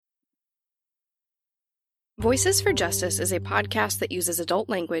Voices for Justice is a podcast that uses adult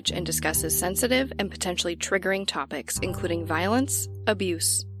language and discusses sensitive and potentially triggering topics, including violence,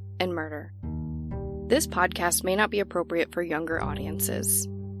 abuse, and murder. This podcast may not be appropriate for younger audiences.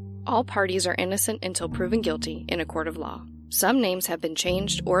 All parties are innocent until proven guilty in a court of law. Some names have been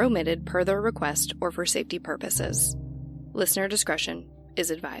changed or omitted per their request or for safety purposes. Listener discretion is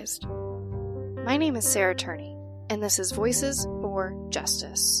advised. My name is Sarah Turney, and this is Voices for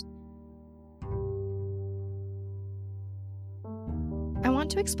Justice. I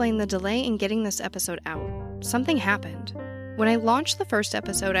want to explain the delay in getting this episode out. Something happened. When I launched the first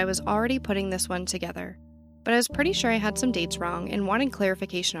episode, I was already putting this one together, but I was pretty sure I had some dates wrong and wanted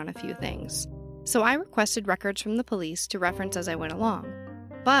clarification on a few things. So I requested records from the police to reference as I went along.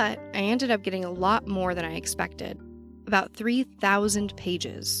 But I ended up getting a lot more than I expected, about 3,000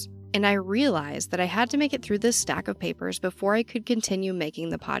 pages. And I realized that I had to make it through this stack of papers before I could continue making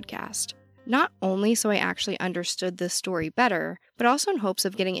the podcast. Not only so I actually understood this story better, but also in hopes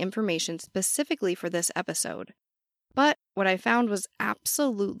of getting information specifically for this episode. But what I found was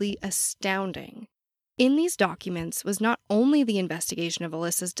absolutely astounding. In these documents was not only the investigation of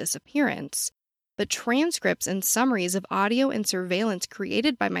Alyssa's disappearance, but transcripts and summaries of audio and surveillance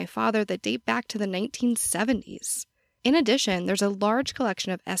created by my father that date back to the 1970s. In addition, there's a large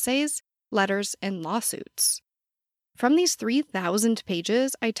collection of essays, letters, and lawsuits. From these 3,000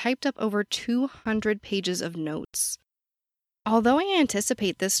 pages, I typed up over 200 pages of notes. Although I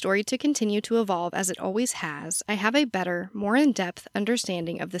anticipate this story to continue to evolve as it always has, I have a better, more in-depth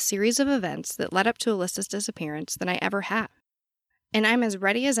understanding of the series of events that led up to Alyssa's disappearance than I ever had. And I'm as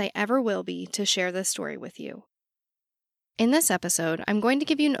ready as I ever will be to share this story with you. In this episode, I'm going to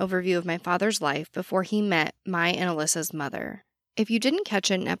give you an overview of my father's life before he met my and Alyssa's mother. If you didn't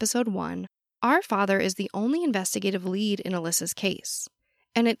catch it in episode 1, our father is the only investigative lead in Alyssa's case.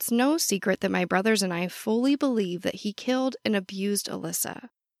 And it's no secret that my brothers and I fully believe that he killed and abused Alyssa.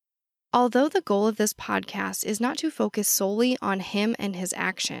 Although the goal of this podcast is not to focus solely on him and his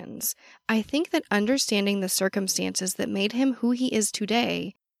actions, I think that understanding the circumstances that made him who he is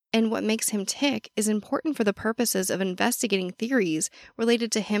today and what makes him tick is important for the purposes of investigating theories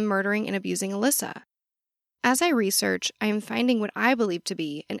related to him murdering and abusing Alyssa. As I research, I am finding what I believe to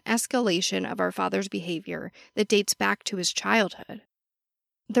be an escalation of our father's behavior that dates back to his childhood.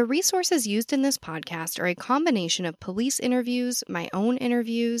 The resources used in this podcast are a combination of police interviews, my own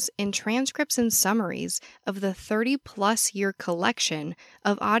interviews, and transcripts and summaries of the 30-plus year collection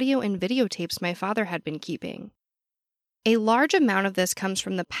of audio and videotapes my father had been keeping. A large amount of this comes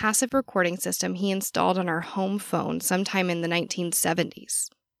from the passive recording system he installed on our home phone sometime in the 1970s.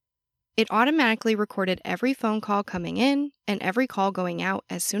 It automatically recorded every phone call coming in and every call going out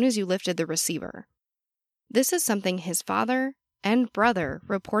as soon as you lifted the receiver. This is something his father and brother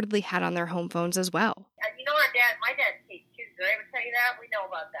reportedly had on their home phones as well. You know my dad's case too. Did I ever tell you that? We know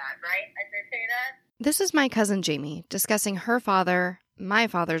about that, right? I did tell you that? This is my cousin Jamie discussing her father, my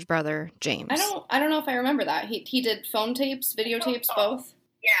father's brother, James. I don't know if I remember that. He did phone tapes, videotapes, both?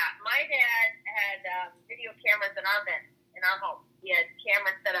 Yeah, my dad had video cameras in our home. He had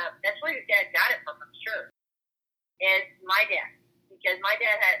cameras set up. That's where your dad got it from, I'm sure. It's my dad. Because my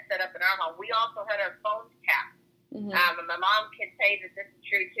dad had it set up in our home. We also had our phones tapped. Mm-hmm. And my mom can say that this is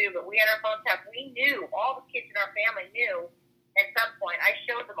true too, but we had our phones tapped. We knew, all the kids in our family knew at some point. I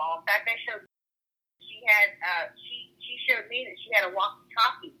showed them all. In fact, she showed me that she had a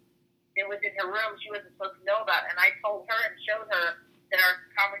walkie-talkie that was in her room she wasn't supposed to know about. And I told her and showed her that our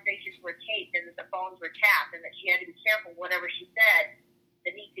conversations were taped and that the phones were tapped and that she had to be careful whatever she said,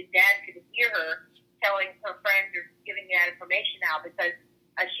 that Dad could hear her telling her friends or giving that information out because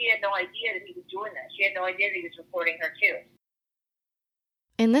she had no idea that he was doing that. She had no idea that he was recording her too.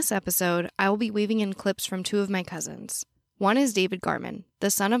 In this episode, I will be weaving in clips from two of my cousins. One is David Garman,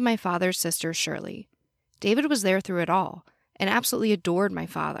 the son of my father's sister Shirley. David was there through it all and absolutely adored my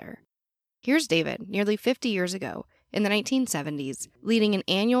father. Here's David, nearly 50 years ago, in the 1970s, leading an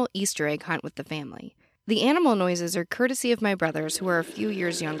annual Easter egg hunt with the family. The animal noises are courtesy of my brothers, who are a few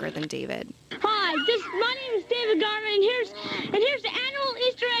years younger than David. Hi, my name is David Garman, and here's the annual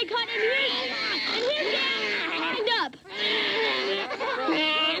Easter egg hunt, and here's the up.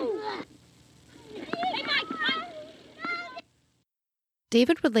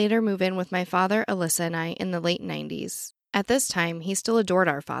 David would later move in with my father, Alyssa, and I in the late 90s. At this time, he still adored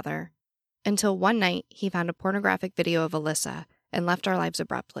our father. Until one night, he found a pornographic video of Alyssa and left our lives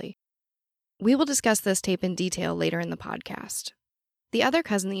abruptly. We will discuss this tape in detail later in the podcast. The other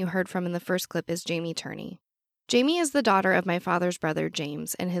cousin that you heard from in the first clip is Jamie Turney. Jamie is the daughter of my father's brother,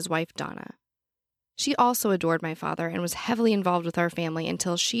 James, and his wife, Donna. She also adored my father and was heavily involved with our family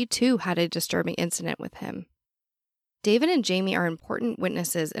until she too had a disturbing incident with him. David and Jamie are important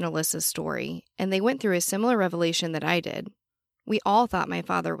witnesses in Alyssa's story, and they went through a similar revelation that I did. We all thought my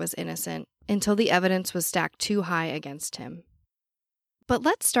father was innocent until the evidence was stacked too high against him. But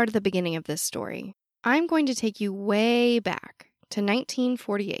let's start at the beginning of this story. I'm going to take you way back to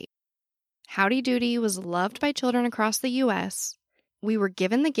 1948. Howdy Doody was loved by children across the U.S. We were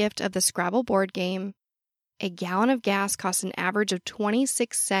given the gift of the Scrabble board game. A gallon of gas cost an average of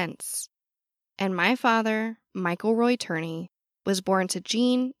 26 cents. And my father, Michael Roy Turney, was born to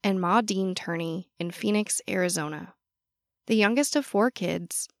Jean and Ma Dean Turney in Phoenix, Arizona. The youngest of 4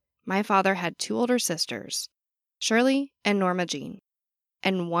 kids, my father had 2 older sisters, Shirley and Norma Jean,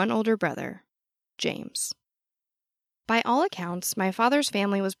 and 1 older brother, James. By all accounts, my father's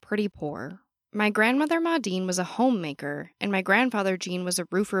family was pretty poor. My grandmother Ma Dean was a homemaker, and my grandfather Jean was a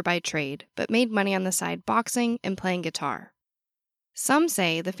roofer by trade, but made money on the side boxing and playing guitar. Some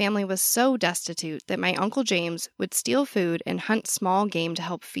say the family was so destitute that my Uncle James would steal food and hunt small game to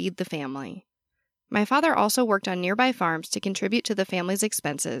help feed the family. My father also worked on nearby farms to contribute to the family's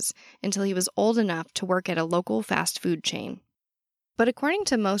expenses until he was old enough to work at a local fast food chain. But according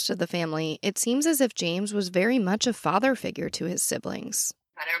to most of the family, it seems as if James was very much a father figure to his siblings.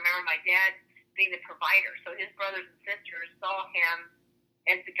 I remember my dad being the provider, so his brothers and sisters saw him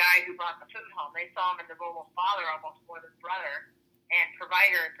as the guy who brought the food home. They saw him as the role of father almost more than brother, and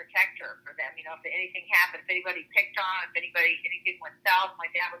provider and protector for them. You know, if anything happened, if anybody picked on, if anything went south,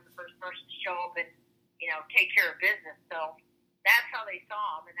 my dad was the first person to show up and, you know, take care of business. So that's how they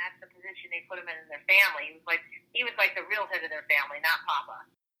saw him, and that's the position they put him in their family. He was like the real head of their family, not Papa.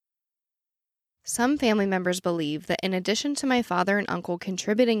 Some family members believe that in addition to my father and uncle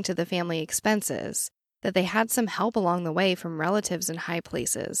contributing to the family expenses, that they had some help along the way from relatives in high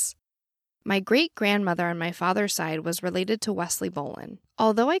places. My great-grandmother on my father's side was related to Wesley Bolin.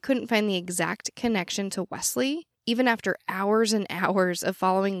 Although I couldn't find the exact connection to Wesley, even after hours and hours of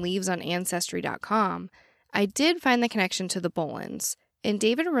following leaves on Ancestry.com, I did find the connection to the Bolins, and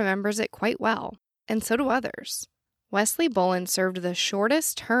David remembers it quite well, and so do others. Wesley Bolin served the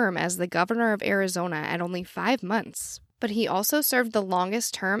shortest term as the governor of Arizona at only 5 months, but he also served the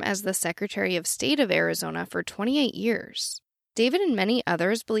longest term as the Secretary of State of Arizona for 28 years. David and many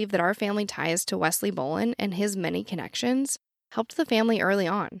others believe that our family ties to Wesley Bolin and his many connections helped the family early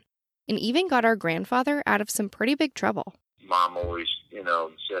on, and even got our grandfather out of some pretty big trouble. Mom always,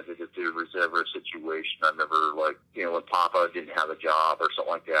 said that if there was ever a situation, I remember, when Papa didn't have a job or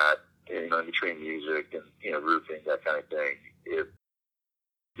something like that, in between music and, roofing, that kind of thing, if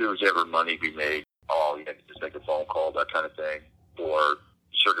there was ever money to be made, you had to just make a phone call, that kind of thing, or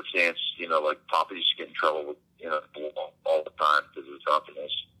circumstance, like Papa used to get in trouble with, all the time because of his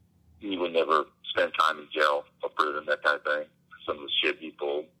drunkenness. He would never spend time in jail or prison, that kind of thing. Some of the shit he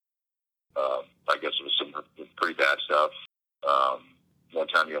pulled. I guess it was some pretty bad stuff. One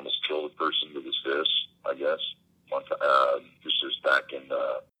time he almost killed a person with his fist, I guess. One time, this was back in,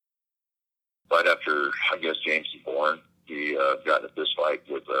 right after, I guess, James was born. He got in a fist fight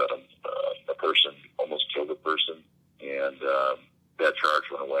with a person, almost killed a person, and that charge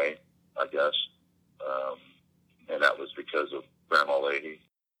went away, I guess. And that was because of Grandma Leahy.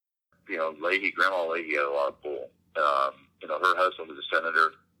 Grandma Leahy had a lot of pull. Her husband was a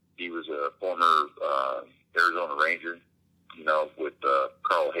senator. He was a former Arizona Ranger, with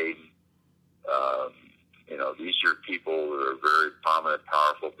Carl Hayden. These are people who are very prominent,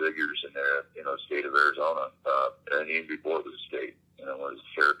 powerful figures in the state of Arizona. And even before it was a state, it was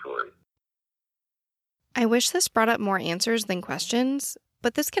a territory. I wish this brought up more answers than questions,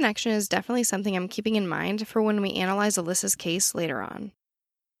 but this connection is definitely something I'm keeping in mind for when we analyze Alyssa's case later on.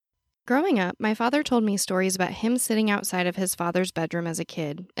 Growing up, my father told me stories about him sitting outside of his father's bedroom as a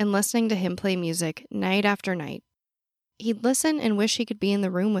kid and listening to him play music night after night. He'd listen and wish he could be in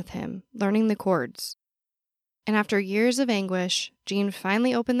the room with him, learning the chords. And after years of anguish, Jean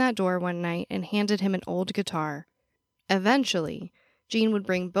finally opened that door one night and handed him an old guitar. Eventually, Jean would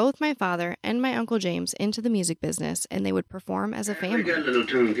bring both my father and my Uncle James into the music business, and they would perform as a family. We got a little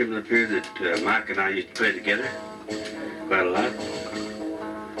tune given up here that Mike and I used to play together quite a lot.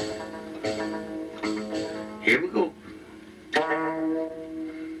 Here we go.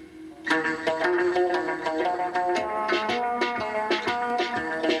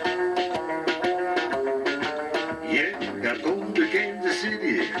 Yeah, got going to Kansas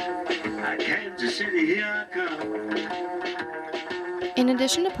City. Kansas City, here I come. In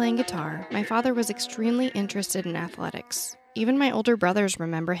addition to playing guitar, my father was extremely interested in athletics. Even my older brothers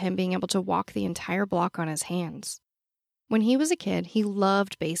remember him being able to walk the entire block on his hands. When he was a kid, he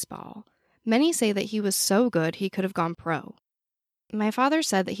loved baseball. Many say that he was so good he could have gone pro. My father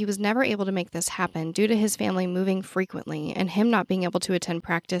said that he was never able to make this happen due to his family moving frequently and him not being able to attend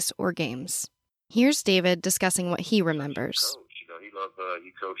practice or games. Here's David discussing what he remembers. Coach,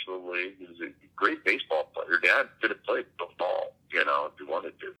 he coached Little League. He was a great baseball player. Dad could have played football, if he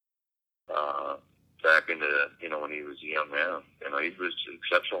wanted to. Back in when he was a young man, he was an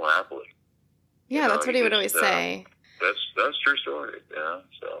exceptional athlete. Yeah, that's what he would always say. That's true story. Yeah,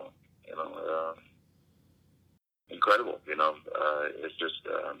 so incredible. It's just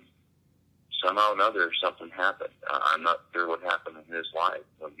somehow or another something happened. I'm not sure what happened in his life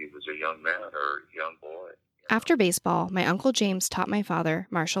when he was a young man or a young boy. After baseball, my Uncle James taught my father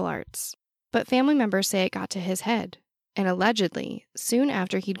martial arts, but family members say it got to his head. And allegedly, soon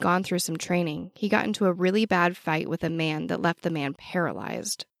after he'd gone through some training, he got into a really bad fight with a man that left the man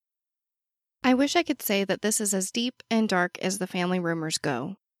paralyzed. I wish I could say that this is as deep and dark as the family rumors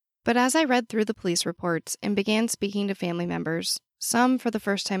go. But as I read through the police reports and began speaking to family members, some for the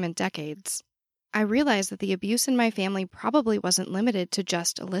first time in decades, I realized that the abuse in my family probably wasn't limited to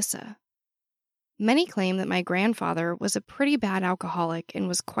just Alyssa. Many claim that my grandfather was a pretty bad alcoholic and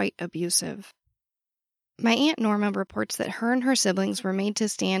was quite abusive. My Aunt Norma reports that her and her siblings were made to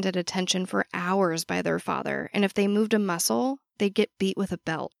stand at attention for hours by their father, and if they moved a muscle, they'd get beat with a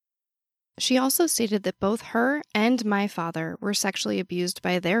belt. She also stated that both her and my father were sexually abused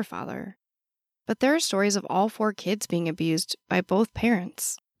by their father. But there are stories of all 4 kids being abused by both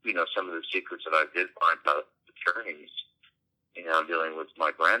parents. Some of the secrets that I did find out the attorneys, dealing with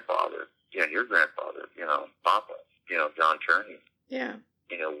my grandfather, and your grandfather, Papa, John Turney. Yeah.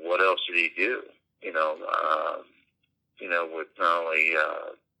 What else did he do? With not only,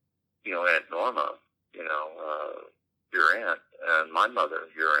 Aunt Norma, your aunt, and my mother,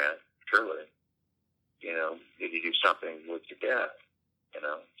 your aunt, Shirley, did you do something with your dad?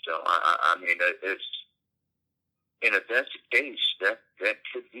 So, I mean, it's, and if that's the case, that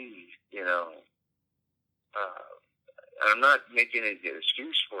could be, I'm not making an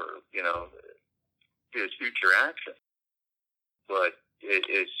excuse for, his future action, but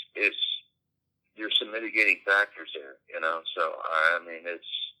it's, there's some mitigating factors there, so, I mean, it's,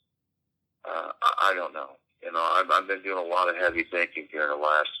 I don't know. I've been doing a lot of heavy thinking here in the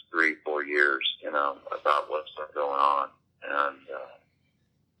last 3-4 years, about what's been going on, and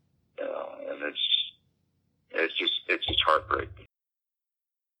and it's just heartbreaking.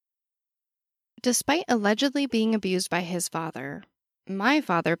 Despite allegedly being abused by his father, my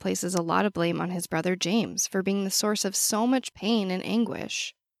father places a lot of blame on his brother James for being the source of so much pain and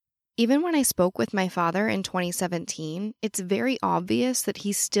anguish. Even when I spoke with my father in 2017, it's very obvious that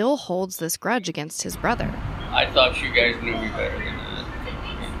he still holds this grudge against his brother. I thought you guys knew me better than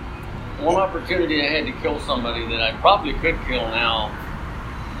that. One opportunity I had to kill somebody that I probably could kill now,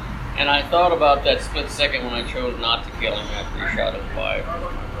 and I thought about that split second when I chose not to kill him after he shot his wife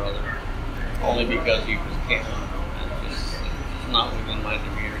or my brother, only because he was camping. It's not within my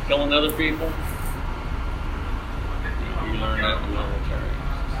demeanor. Killing other people, you learn that in the military.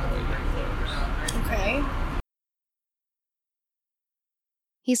 Okay.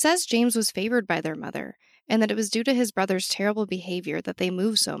 He says James was favored by their mother, and that it was due to his brother's terrible behavior that they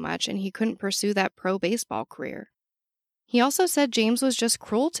moved so much and he couldn't pursue that pro baseball career. He also said James was just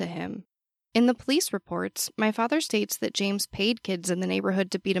cruel to him. In the police reports, my father states that James paid kids in the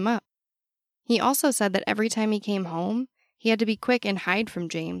neighborhood to beat him up. He also said that every time he came home, he had to be quick and hide from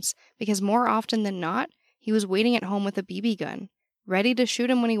James, because more often than not, he was waiting at home with a BB gun, ready to shoot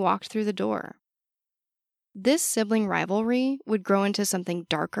him when he walked through the door. This sibling rivalry would grow into something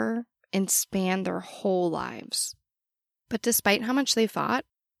darker and span their whole lives. But despite how much they fought,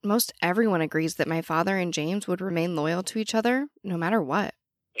 most everyone agrees that my father and James would remain loyal to each other no matter what.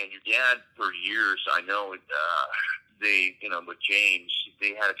 And your dad, for years, I know, with James, they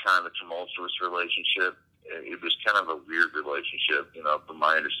had a kind of a tumultuous relationship. It was kind of a weird relationship, from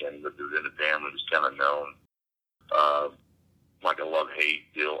my understanding, but within the family, it was kind of known, like a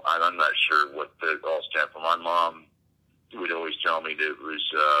love-hate deal. I'm not sure what the all stand for. My mom would always tell me that it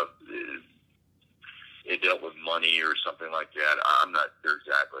was, it dealt with money or something like that. I'm not sure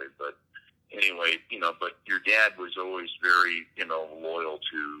exactly, but anyway, but your dad was always very, loyal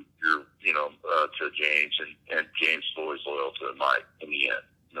to your, to James, and James was always loyal to Mike in the end,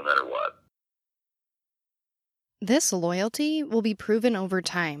 no matter what. This loyalty will be proven over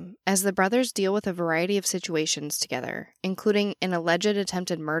time as the brothers deal with a variety of situations together, including an alleged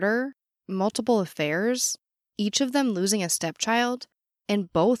attempted murder, multiple affairs, each of them losing a stepchild,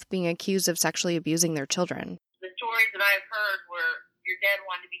 and both being accused of sexually abusing their children. The stories that I've heard were your dad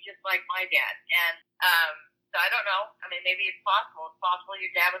wanted to be just like my dad. And so I don't know. I mean, maybe it's possible. It's possible your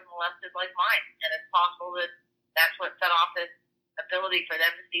dad was molested like mine. And it's possible that that's what set off this ability for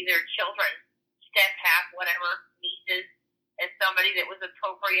them to see their children step past whatever nieces as somebody that was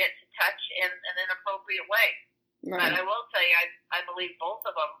appropriate to touch in an appropriate way. Right. But I will tell you, I believe both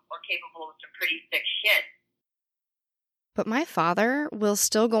of them were capable of some pretty sick shit. But my father will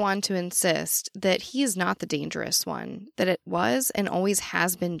still go on to insist that he is not the dangerous one, that it was and always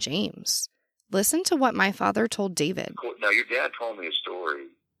has been James. Listen to what my father told David. Now, your dad told me a story.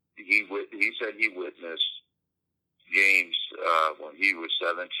 He said he witnessed James when he was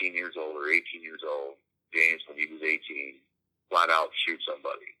 17 years old or 18 years old. James, when he was 18, flat out shoot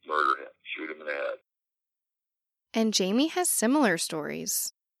somebody, murder him, shoot him in the head. And Jamie has similar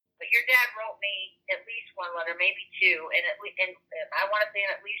stories. But your dad wrote me at least one letter, maybe two, and I want to say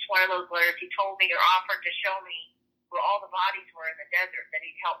in at least one of those letters he told me or offered to show me where all the bodies were in the desert that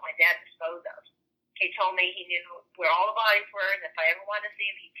he'd help my dad dispose of. He told me he knew where all the bodies were, and if I ever wanted to see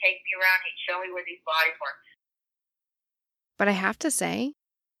him, he'd take me around, he'd show me where these bodies were. But I have to say,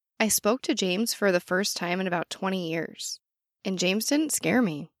 I spoke to James for the first time in about 20 years, and James didn't scare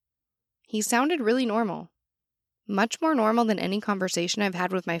me. He sounded really normal. Much more normal than any conversation I've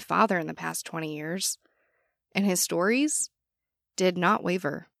had with my father in the past 20 years. And his stories did not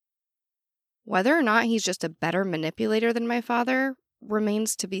waver. Whether or not he's just a better manipulator than my father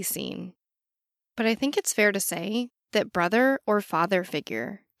remains to be seen. But I think it's fair to say that brother or father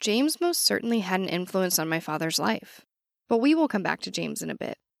figure, James most certainly had an influence on my father's life. But we will come back to James in a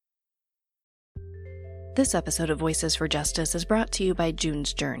bit. This episode of Voices for Justice is brought to you by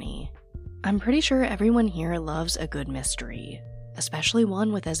June's Journey. I'm pretty sure everyone here loves a good mystery, especially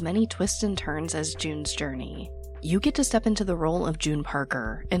one with as many twists and turns as June's Journey. You get to step into the role of June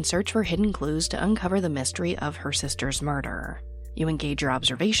Parker and search for hidden clues to uncover the mystery of her sister's murder. You engage your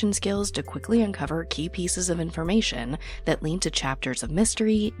observation skills to quickly uncover key pieces of information that lead to chapters of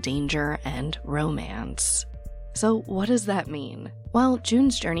mystery, danger, and romance. So what does that mean? Well,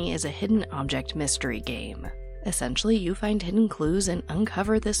 June's Journey is a hidden object mystery game. Essentially, you find hidden clues and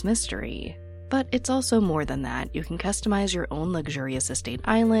uncover this mystery. But it's also more than that. You can customize your own luxurious estate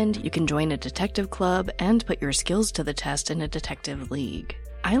island, you can join a detective club, and put your skills to the test in a detective league.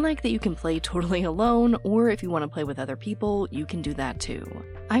 I like that you can play totally alone, or if you want to play with other people, you can do that too.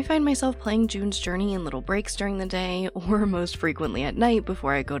 I find myself playing June's Journey in little breaks during the day, or most frequently at night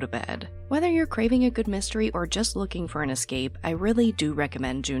before I go to bed. Whether you're craving a good mystery or just looking for an escape, I really do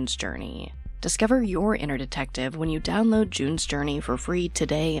recommend June's Journey. Discover your inner detective when you download June's Journey for free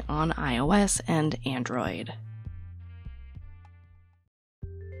today on iOS and Android.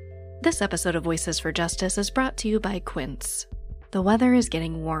 This episode of Voices for Justice is brought to you by Quince. The weather is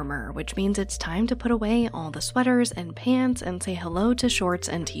getting warmer, which means it's time to put away all the sweaters and pants and say hello to shorts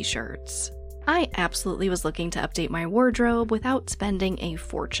and t-shirts. I absolutely was looking to update my wardrobe without spending a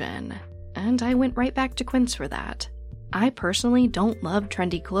fortune, and I went right back to Quince for that. I personally don't love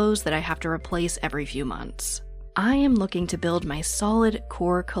trendy clothes that I have to replace every few months. I am looking to build my solid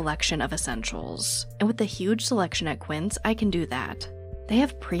core collection of essentials, and with the huge selection at Quince, I can do that. They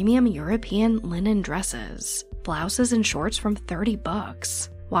have premium European linen dresses, blouses and shorts from $30,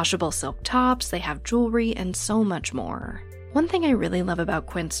 washable silk tops, they have jewelry, and so much more. One thing I really love about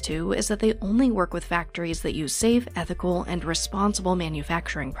Quince too is that they only work with factories that use safe, ethical, and responsible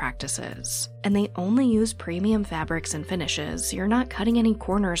manufacturing practices. And they only use premium fabrics and finishes, so you're not cutting any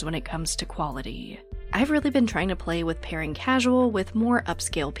corners when it comes to quality. I've really been trying to play with pairing casual with more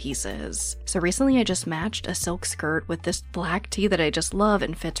upscale pieces. So recently I just matched a silk skirt with this black tee that I just love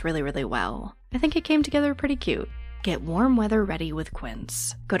and fits really, really well. I think it came together pretty cute. Get warm weather ready with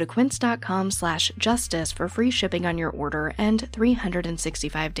Quince. Go to quince.com/justice for free shipping on your order and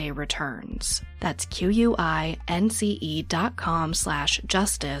 365-day returns. That's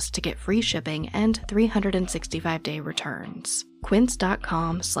QUINCE.com/justice to get free shipping and 365-day returns.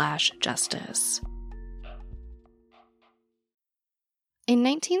 Quince.com/justice. In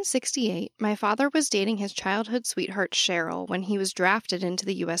 1968, my father was dating his childhood sweetheart Cheryl when he was drafted into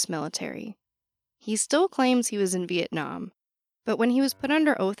the U.S. military. He still claims he was in Vietnam, but when he was put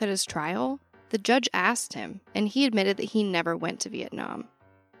under oath at his trial, the judge asked him, and he admitted that he never went to Vietnam.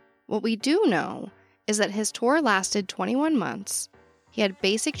 What we do know is that his tour lasted 21 months, he had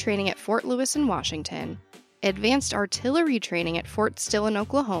basic training at Fort Lewis in Washington, advanced artillery training at Fort Still in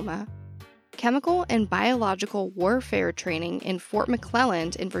Oklahoma, chemical and biological warfare training in Fort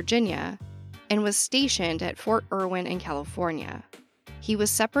McClelland in Virginia, and was stationed at Fort Irwin in California. He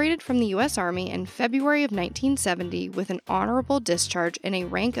was separated from the U.S. Army in February of 1970 with an honorable discharge and a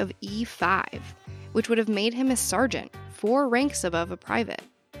rank of E5, which would have made him a sergeant, 4 ranks above a private.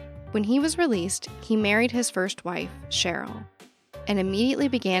 When he was released, he married his first wife, Cheryl. and immediately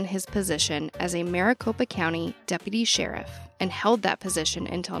began his position as a Maricopa County deputy sheriff and held that position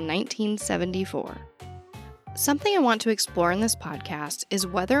until 1974. Something I want to explore in this podcast is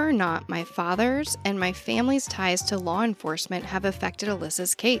whether or not my father's and my family's ties to law enforcement have affected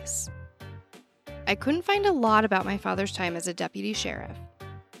Alyssa's case. I couldn't find a lot about my father's time as a deputy sheriff,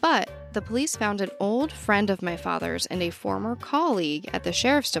 but the police found an old friend of my father's and a former colleague at the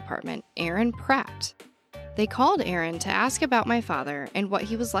sheriff's department, Aaron Pratt. They called Aaron to ask about my father and what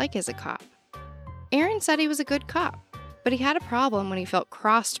he was like as a cop. Aaron said he was a good cop, but he had a problem when he felt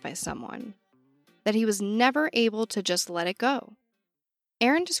crossed by someone, that he was never able to just let it go.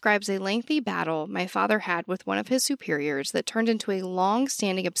 Aaron describes a lengthy battle my father had with one of his superiors that turned into a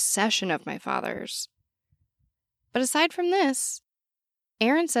long-standing obsession of my father's. But aside from this,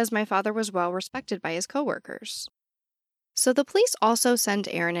 Aaron says my father was well respected by his coworkers. So the police also send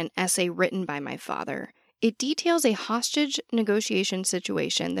Aaron an essay written by my father. It details a hostage negotiation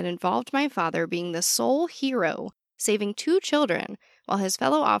situation that involved my father being the sole hero, saving 2 children, while his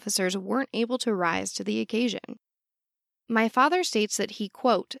fellow officers weren't able to rise to the occasion. My father states that he,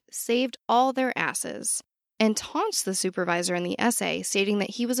 quote, saved all their asses, and taunts the supervisor in the essay, stating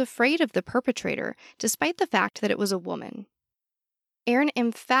that he was afraid of the perpetrator, despite the fact that it was a woman. Aaron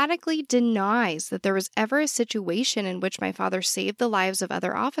emphatically denies that there was ever a situation in which my father saved the lives of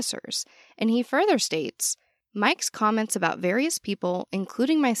other officers, and he further states, Mike's comments about various people,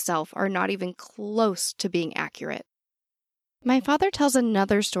 including myself, are not even close to being accurate. My father tells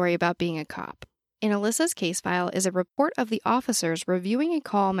another story about being a cop. In Alyssa's case file is a report of the officers reviewing a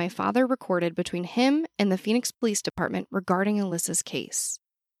call my father recorded between him and the Phoenix Police Department regarding Alyssa's case.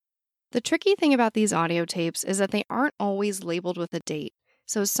 The tricky thing about these audio tapes is that they aren't always labeled with a date,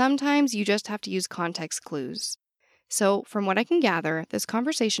 so sometimes you just have to use context clues. So, from what I can gather, this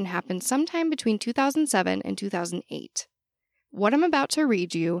conversation happened sometime between 2007 and 2008. What I'm about to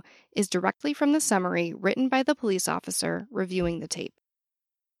read you is directly from the summary written by the police officer reviewing the tape.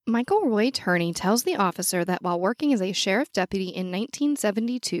 Michael Roy Turney tells the officer that while working as a sheriff deputy in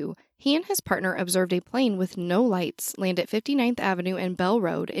 1972, he and his partner observed a plane with no lights land at 59th Avenue and Bell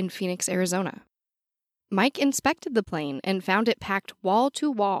Road in Phoenix, Arizona. Mike inspected the plane and found it packed wall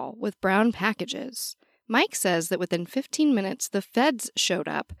to wall with brown packages. Mike says that within 15 minutes, the feds showed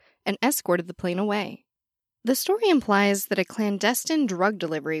up and escorted the plane away. The story implies that a clandestine drug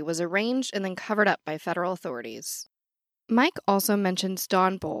delivery was arranged and then covered up by federal authorities. Mike also mentions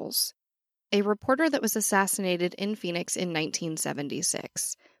Don Bolles, a reporter that was assassinated in Phoenix in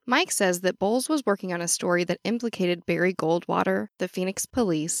 1976. Mike says that Bolles was working on a story that implicated Barry Goldwater, the Phoenix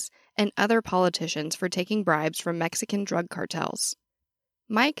police, and other politicians for taking bribes from Mexican drug cartels.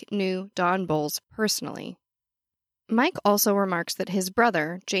 Mike knew Don Bolles personally. Mike also remarks that his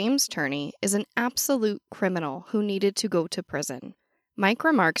brother, James Turney, is an absolute criminal who needed to go to prison. Mike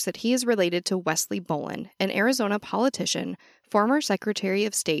remarks that he is related to Wesley Bolin, an Arizona politician, former Secretary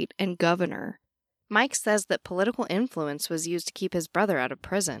of State, and governor. Mike says that political influence was used to keep his brother out of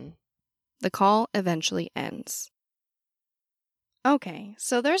prison. The call eventually ends. Okay,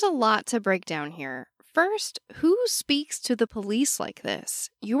 so there's a lot to break down here. First, who speaks to the police like this?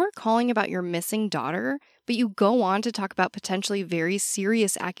 You are calling about your missing daughter, but you go on to talk about potentially very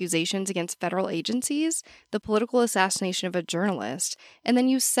serious accusations against federal agencies, the political assassination of a journalist, and then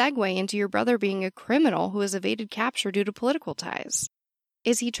you segue into your brother being a criminal who has evaded capture due to political ties.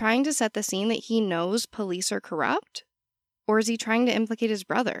 Is he trying to set the scene that he knows police are corrupt? Or is he trying to implicate his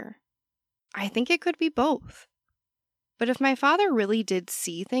brother? I think it could be both. But if my father really did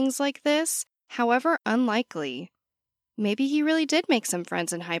see things like this, however unlikely, maybe he really did make some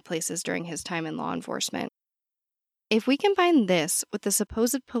friends in high places during his time in law enforcement. If we combine this with the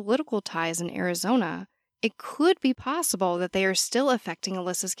supposed political ties in Arizona, it could be possible that they are still affecting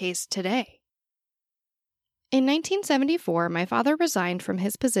Alyssa's case today. In 1974, my father resigned from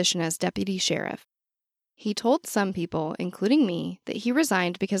his position as deputy sheriff. He told some people, including me, that he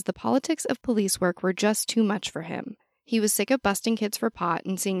resigned because the politics of police work were just too much for him. He was sick of busting kids for pot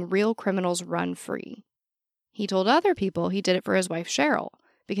and seeing real criminals run free. He told other people he did it for his wife Cheryl,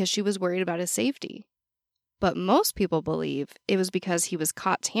 because she was worried about his safety. But most people believe it was because he was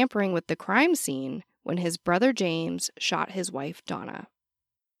caught tampering with the crime scene when his brother James shot his wife Donna.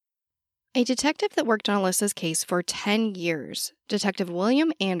 A detective that worked on Alyssa's case for 10 years, Detective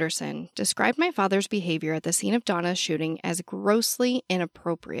William Anderson, described my father's behavior at the scene of Donna's shooting as grossly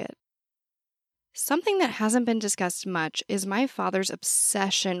inappropriate. Something that hasn't been discussed much is my father's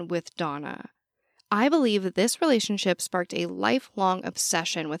obsession with Donna. I believe that this relationship sparked a lifelong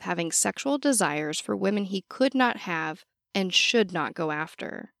obsession with having sexual desires for women he could not have and should not go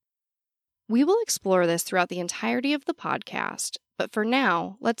after. We will explore this throughout the entirety of the podcast, But for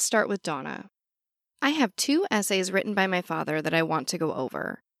now, let's start with Donna. I have 2 essays written by my father that I want to go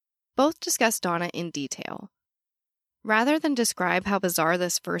over. Both discuss Donna in detail. Rather than describe how bizarre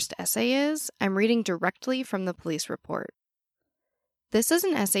this first essay is, I'm reading directly from the police report. This is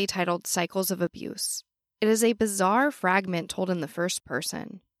an essay titled Cycles of Abuse. It is a bizarre fragment told in the first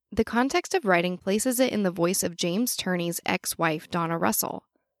person. The context of writing places it in the voice of James Turney's ex-wife, Donna Russell.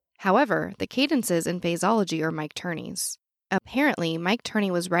 However, the cadences and phraseology are Mike Turney's. Apparently, Mike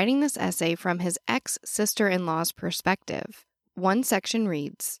Turney was writing this essay from his ex-sister-in-law's perspective. One section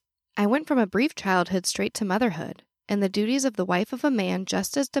reads, I went from a brief childhood straight to motherhood, and the duties of the wife of a man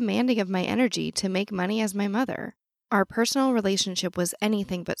just as demanding of my energy to make money as my mother. Our personal relationship was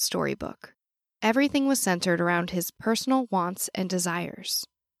anything but storybook. Everything was centered around his personal wants and desires.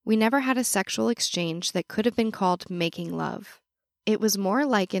 We never had a sexual exchange that could have been called making love. It was more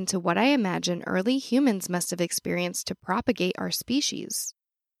likened to what I imagine early humans must have experienced to propagate our species.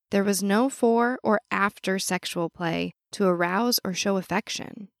 There was no before or after sexual play to arouse or show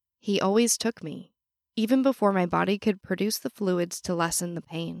affection. He always took me, even before my body could produce the fluids to lessen the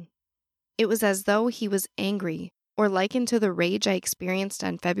pain. It was as though he was angry, or likened to the rage I experienced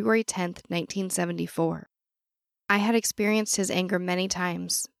on February 10th, 1974. I had experienced his anger many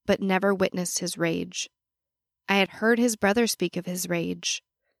times, but never witnessed his rage. I had heard his brother speak of his rage,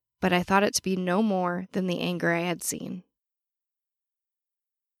 but I thought it to be no more than the anger I had seen.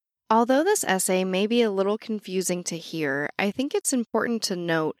 Although this essay may be a little confusing to hear, I think it's important to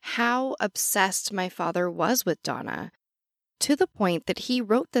note how obsessed my father was with Donna, to the point that he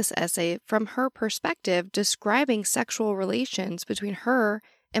wrote this essay from her perspective describing sexual relations between her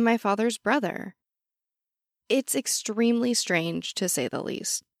and my father's brother. It's extremely strange, to say the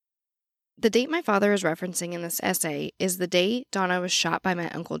least. The date my father is referencing in this essay is the day Donna was shot by my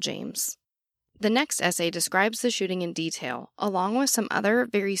Uncle James. The next essay describes the shooting in detail, along with some other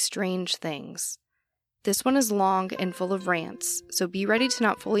very strange things. This one is long and full of rants, so be ready to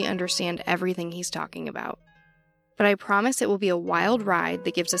not fully understand everything he's talking about. But I promise it will be a wild ride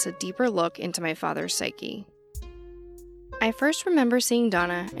that gives us a deeper look into my father's psyche. I first remember seeing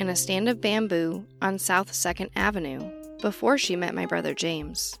Donna in a stand of bamboo on South 2nd Avenue before she met my brother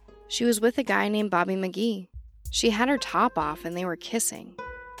James. She was with a guy named Bobby McGee. She had her top off and they were kissing.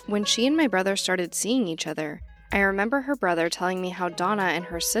 When she and my brother started seeing each other, I remember her brother telling me how Donna and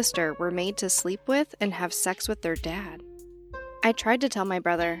her sister were made to sleep with and have sex with their dad. I tried to tell my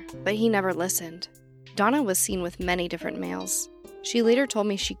brother, but he never listened. Donna was seen with many different males. She later told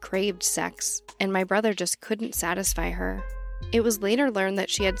me she craved sex, and my brother just couldn't satisfy her. It was later learned that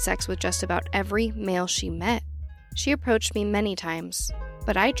she had sex with just about every male she met. She approached me many times,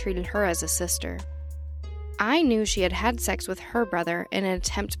 but I treated her as a sister. I knew she had had sex with her brother in an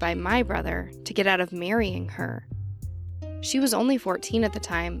attempt by my brother to get out of marrying her. She was only 14 at the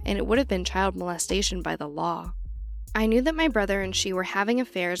time, and it would have been child molestation by the law. I knew that my brother and she were having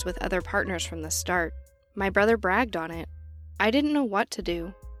affairs with other partners from the start. My brother bragged on it. I didn't know what to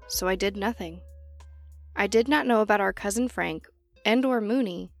do, so I did nothing. I did not know about our cousin Frank and/or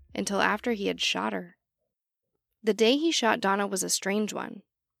Mooney until after he had shot her. The day he shot Donna was a strange one.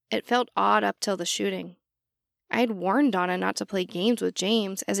 It felt odd up till the shooting. I had warned Donna not to play games with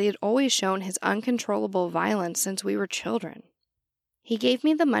James, as he had always shown his uncontrollable violence since we were children. He gave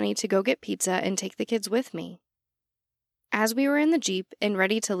me the money to go get pizza and take the kids with me. As we were in the Jeep and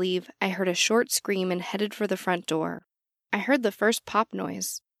ready to leave, I heard a short scream and headed for the front door. I heard the first pop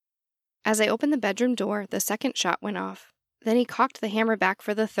noise. As I opened the bedroom door, the second shot went off. Then he cocked the hammer back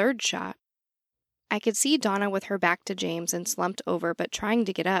for the third shot. I could see Donna with her back to James and slumped over but trying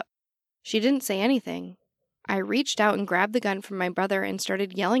to get up. She didn't say anything. I reached out and grabbed the gun from my brother and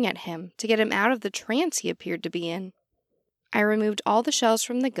started yelling at him to get him out of the trance he appeared to be in. I removed all the shells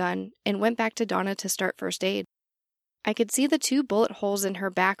from the gun and went back to Donna to start first aid. I could see the 2 bullet holes in her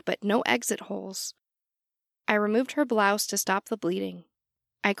back but no exit holes. I removed her blouse to stop the bleeding.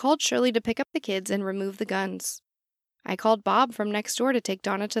 I called Shirley to pick up the kids and remove the guns. I called Bob from next door to take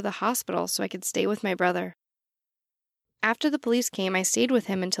Donna to the hospital so I could stay with my brother. After the police came, I stayed with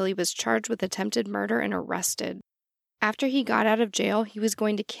him until he was charged with attempted murder and arrested. After he got out of jail, he was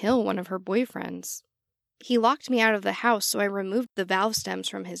going to kill one of her boyfriends. He locked me out of the house, so I removed the valve stems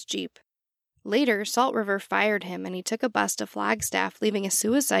from his Jeep. Later, Salt River fired him and he took a bus to Flagstaff, leaving a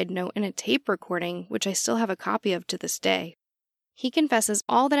suicide note and a tape recording, which I still have a copy of to this day. He confesses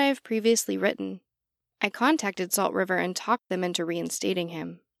all that I have previously written. I contacted Salt River and talked them into reinstating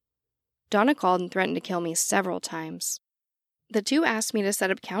him. Donna called and threatened to kill me several times. The 2 asked me to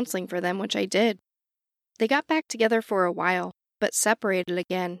set up counseling for them, which I did. They got back together for a while, but separated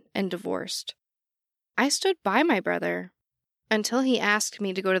again and divorced. I stood by my brother. until he asked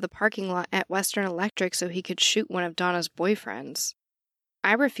me to go to the parking lot at Western Electric so he could shoot one of Donna's boyfriends.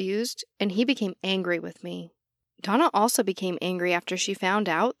 I refused, and he became angry with me. Donna also became angry after she found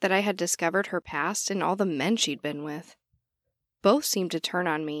out that I had discovered her past and all the men she'd been with. Both seemed to turn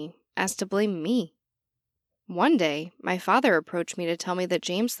on me, as to blame me. One day, my father approached me to tell me that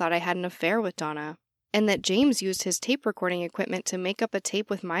James thought I had an affair with Donna, and that James used his tape recording equipment to make up a tape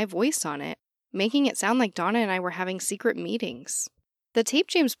with my voice on it, making it sound like Donna and I were having secret meetings. The tape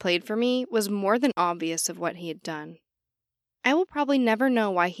James played for me was more than obvious of what he had done. I will probably never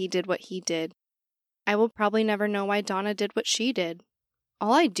know why he did what he did. I will probably never know why Donna did what she did.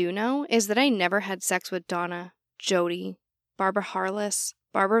 All I do know is that I never had sex with Donna, Jody, Barbara Harless,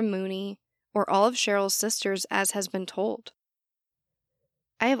 Barbara Mooney, or all of Cheryl's sisters as has been told.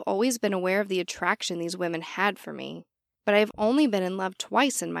 I have always been aware of the attraction these women had for me, but I have only been in love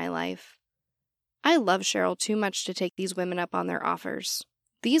twice in my life. I love Cheryl too much to take these women up on their offers.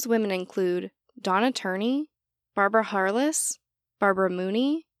 These women include Donna Turney, Barbara Harless, Barbara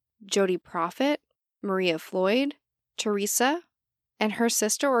Mooney, Jody Prophet, Maria Floyd, Teresa, and her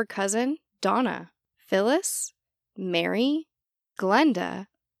sister or cousin, Donna, Phyllis, Mary, Glenda,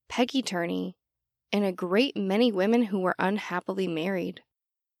 Peggy Turney, and a great many women who were unhappily married.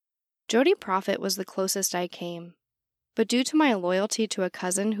 Jody Prophet was the closest I came, but due to my loyalty to a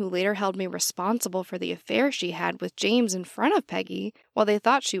cousin who later held me responsible for the affair she had with James in front of Peggy while they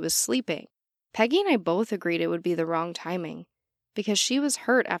thought she was sleeping, Peggy and I both agreed it would be the wrong timing, because she was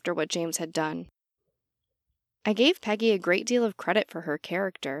hurt after what James had done. I gave Peggy a great deal of credit for her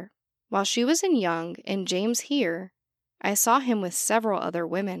character. While she was in Young and James here, I saw him with several other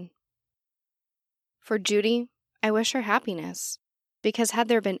women. For Judy, I wish her happiness, because had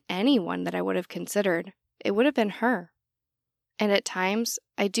there been anyone that I would have considered, it would have been her. And at times,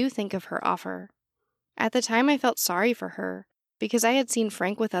 I do think of her offer. At the time, I felt sorry for her, because I had seen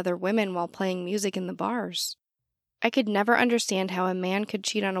Frank with other women while playing music in the bars. I could never understand how a man could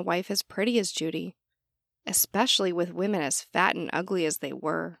cheat on a wife as pretty as Judy, especially with women as fat and ugly as they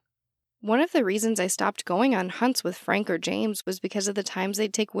were. One of the reasons I stopped going on hunts with Frank or James was because of the times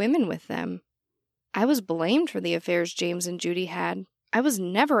they'd take women with them. I was blamed for the affairs James and Judy had. I was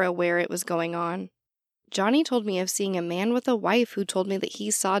never aware it was going on. Johnny told me of seeing a man with a wife who told me that he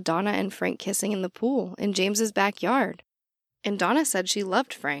saw Donna and Frank kissing in the pool in James's backyard. And Donna said she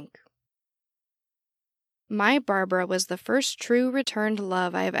loved Frank. My Barbara was the first true returned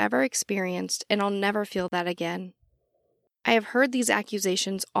love I have ever experienced, and I'll never feel that again. I have heard these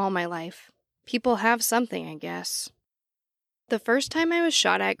accusations all my life. People have something, I guess. The first time I was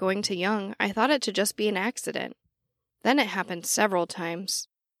shot at going to Young, I thought it to just be an accident. Then it happened several times.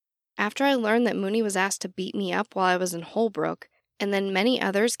 After I learned that Mooney was asked to beat me up while I was in Holbrook, and then many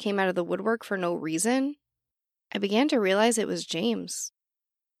others came out of the woodwork for no reason, I began to realize it was James.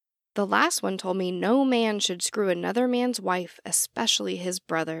 The last one told me no man should screw another man's wife, especially his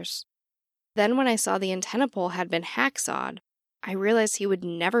brother's. Then when I saw the antenna pole had been hacksawed, I realized he would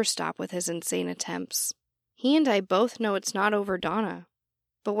never stop with his insane attempts. He and I both know it's not over Donna,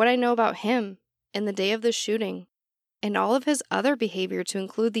 but what I know about him, and the day of the shooting, and all of his other behavior to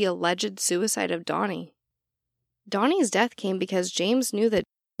include the alleged suicide of Donnie. Donnie's death came because James knew that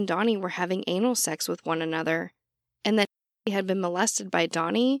and Donnie were having anal sex with one another, and that he had been molested by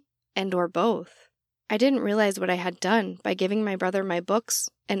Donnie and or both. I didn't realize what I had done by giving my brother my books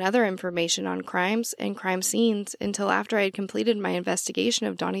and other information on crimes and crime scenes until after I had completed my investigation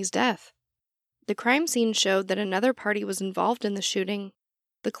of Donnie's death. The crime scene showed that another party was involved in the shooting.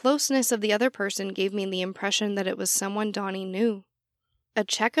 The closeness of the other person gave me the impression that it was someone Donnie knew. A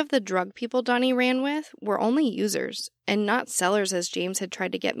check of the drug people Donnie ran with were only users, and not sellers as James had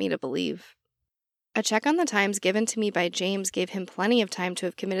tried to get me to believe. A check on the times given to me by James gave him plenty of time to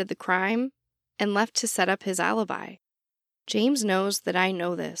have committed the crime and left to set up his alibi. James knows that I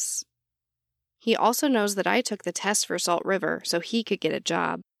know this. He also knows that I took the test for Salt River so he could get a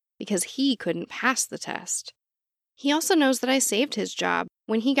job, because he couldn't pass the test. He also knows that I saved his job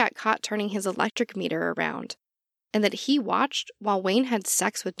when he got caught turning his electric meter around, and that he watched while Wayne had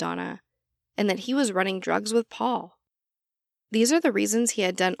sex with Donna, and that he was running drugs with Paul. These are the reasons he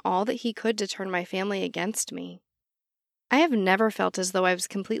had done all that he could to turn my family against me. I have never felt as though I was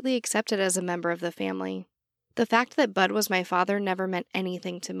completely accepted as a member of the family. The fact that Bud was my father never meant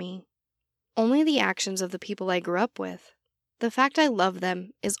anything to me. Only the actions of the people I grew up with. The fact I love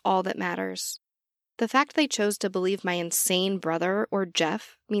them is all that matters. The fact they chose to believe my insane brother or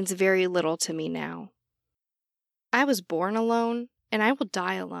Jeff means very little to me now. I was born alone, and I will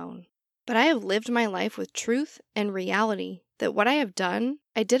die alone. But I have lived my life with truth and reality that what I have done,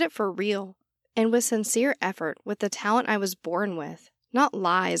 I did it for real, And with sincere effort, with the talent I was born with, not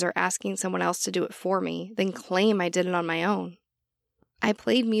lies or asking someone else to do it for me, then claim I did it on my own. I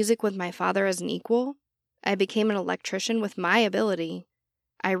played music with my father as an equal. I became an electrician with my ability.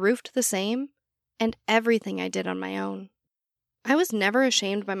 I roofed the same, and everything I did on my own. I was never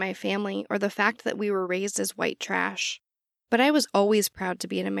ashamed by my family or the fact that we were raised as white trash, but I was always proud to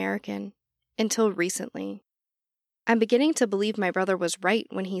be an American, until recently. I'm beginning to believe my brother was right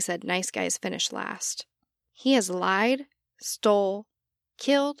when he said nice guys finish last. He has lied, stole,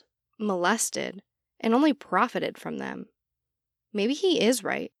 killed, molested, and only profited from them. Maybe he is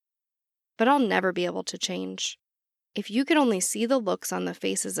right, but I'll never be able to change. If you could only see the looks on the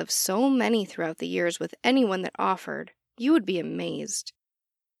faces of so many throughout the years with anyone that offered, you would be amazed.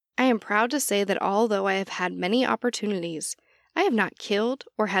 I am proud to say that although I have had many opportunities, I have not killed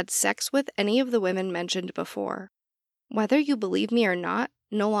or had sex with any of the women mentioned before. Whether you believe me or not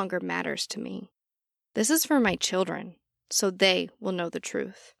no longer matters to me. This is for my children, so they will know the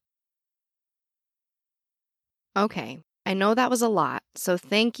truth. Okay, I know that was a lot, so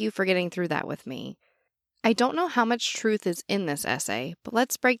thank you for getting through that with me. I don't know how much truth is in this essay, but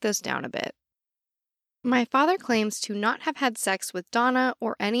let's break this down a bit. My father claims to not have had sex with Donna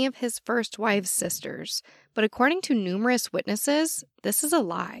or any of his first wife's sisters, but according to numerous witnesses, this is a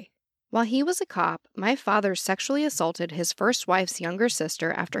lie. While he was a cop, my father sexually assaulted his first wife's younger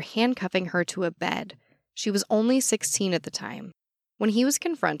sister after handcuffing her to a bed. She was only 16 at the time. When he was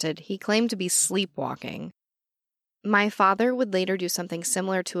confronted, he claimed to be sleepwalking. My father would later do something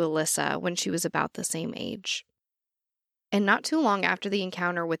similar to Alyssa when she was about the same age. And not too long after the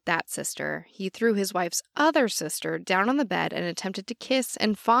encounter with that sister, he threw his wife's other sister down on the bed and attempted to kiss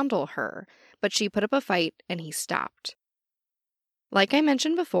and fondle her, but she put up a fight and he stopped. Like I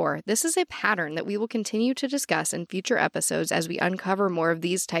mentioned before, this is a pattern that we will continue to discuss in future episodes as we uncover more of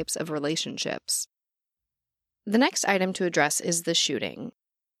these types of relationships. The next item to address is the shooting.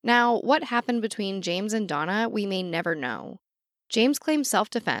 Now, what happened between James and Donna, we may never know. James claimed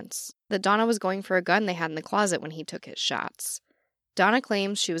self-defense, that Donna was going for a gun they had in the closet when he took his shots. Donna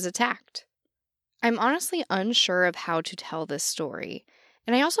claims she was attacked. I'm honestly unsure of how to tell this story,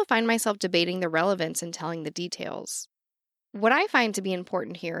 and I also find myself debating the relevance in telling the details. What I find to be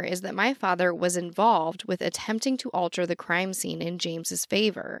important here is that my father was involved with attempting to alter the crime scene in James's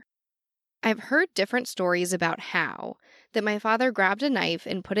favor. I've heard different stories about how that my father grabbed a knife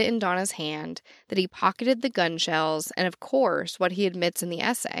and put it in Donna's hand, that he pocketed the gun shells, and of course, what he admits in the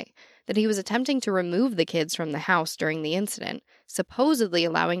essay, that he was attempting to remove the kids from the house during the incident, supposedly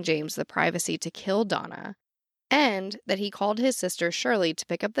allowing James the privacy to kill Donna, and that he called his sister Shirley to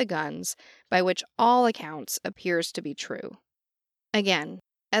pick up the guns, by which all accounts appears to be true. Again,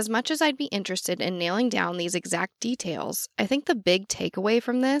 as much as I'd be interested in nailing down these exact details, I think the big takeaway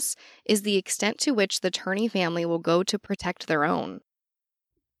from this is the extent to which the Turney family will go to protect their own.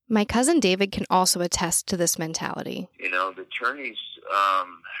 My cousin David can also attest to this mentality. You know, the Turneys,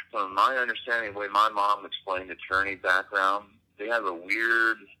 from my understanding, the way my mom explained the Turney background, they have a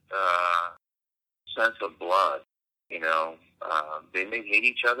weird sense of blood. You know, they may hate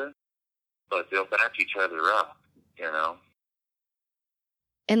each other, but they'll back each other up, you know.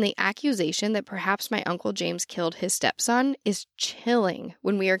 And the accusation that perhaps my Uncle James killed his stepson is chilling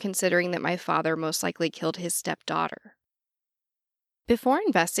when we are considering that my father most likely killed his stepdaughter. Before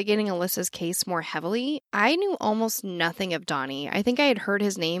investigating Alyssa's case more heavily, I knew almost nothing of Donnie. I think I had heard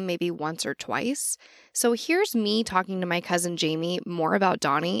his name maybe once or twice. So here's me talking to my cousin Jamie more about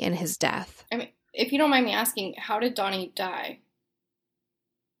Donnie and his death. I mean, if you don't mind me asking, how did Donnie die?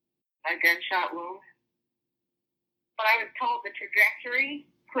 A gunshot wound. But I was told the trajectory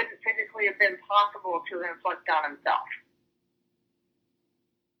couldn't physically have been possible to inflict on himself.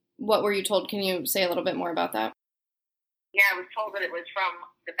 What were you told? Can you say a little bit more about that? Yeah, I was told that it was from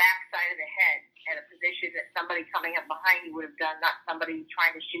the back side of the head at a position that somebody coming up behind you would have done, not somebody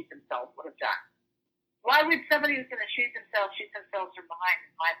trying to shoot themselves would have done. Why would somebody who's going to shoot themselves from behind,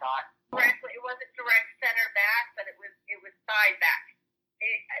 is my thought. Correctly, it wasn't direct center back, but it was side back.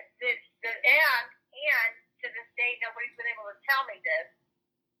 And to this day, nobody's been able to tell me this,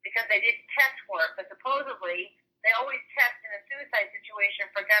 because they didn't test for it, but supposedly they always test in a suicide situation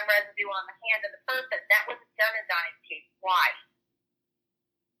for gun residue on the hand of the person. That wasn't done in Donnie's case. Why?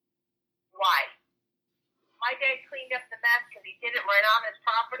 My dad cleaned up the mess because he did it right on his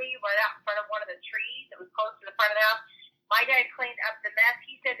property, right out in front of one of the trees that was close to the front of the house. My dad cleaned up the mess.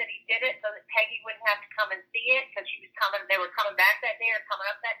 He said that he did it so that Peggy wouldn't have to come and see it because they were coming back that day or coming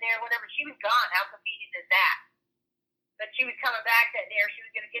up that day or whatever. She was gone. How convenient is that? But she was coming back that day, or she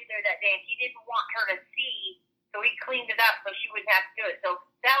was going to get there that day, and he didn't want her to see So he cleaned it up so she wouldn't have to do it. So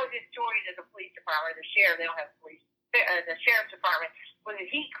that was his story to the police department, the sheriff. They don't have police. The sheriff's department was that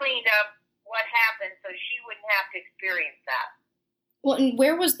he cleaned up what happened so she wouldn't have to experience that. Well, and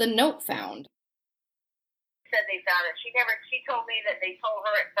where was the note found? Said they found it. She told me that they told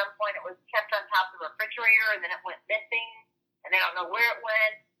her at some point it was kept on top of the refrigerator and then it went missing and they don't know where it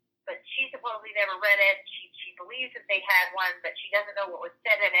went. But she supposedly never read it. She believes that they had one, but she doesn't know what was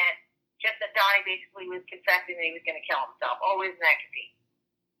said in it. Just that Donnie basically was confessing that he was going to kill himself. Always in that convene.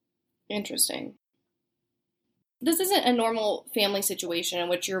 Interesting. This isn't a normal family situation in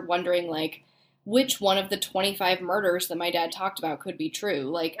which you're wondering, like, which one of the 25 murders that my dad talked about could be true.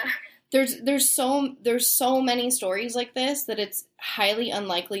 Like, there's so many stories like this that it's highly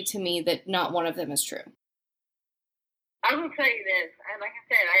unlikely to me that not one of them is true. I will tell you this, and like I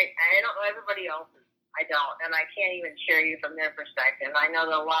said, I don't know everybody else's. I don't, and I can't even share you from their perspective. I know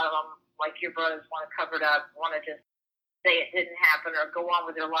that a lot of them, like your brothers, want to cover it up, want to just say it didn't happen or go on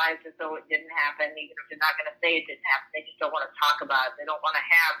with their lives as though it didn't happen, even if they're not going to say it didn't happen. They just don't want to talk about it. They don't want to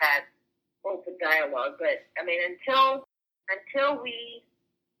have that open dialogue. But, I mean, until we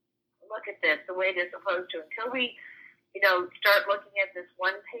look at this the way they're supposed to, until we, start looking at this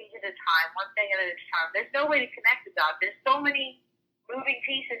one page at a time, one thing at a time, there's no way to connect the dots. There's so many moving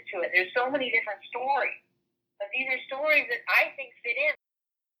pieces to it. There's so many different stories. But these are stories that I think fit in.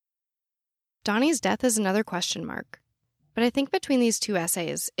 Donnie's death is another question mark. But I think between these two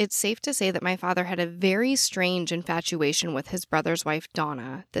essays, it's safe to say that my father had a very strange infatuation with his brother's wife,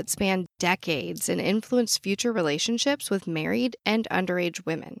 Donna, that spanned decades and influenced future relationships with married and underage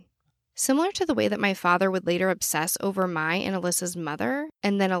women. Similar to the way that my father would later obsess over my and Alyssa's mother,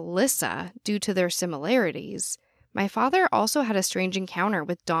 and then Alyssa, due to their similarities, my father also had a strange encounter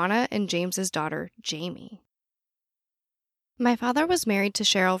with Donna and James's daughter, Jamie. My father was married to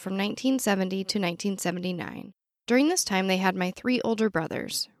Cheryl from 1970 to 1979. During this time, they had my 3 older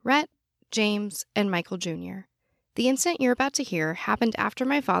brothers, Rhett, James, and Michael Jr. The incident you're about to hear happened after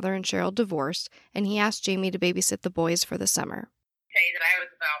my father and Cheryl divorced, and he asked Jamie to babysit the boys for the summer. Say that I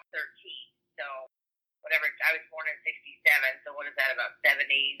was about 13, so whatever, I was born in 67, so what is that, about 70,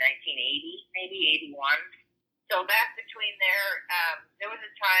 1980, maybe 81? So back between there was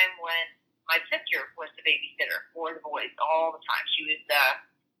a time when my sister was the babysitter for the boys all the time. She was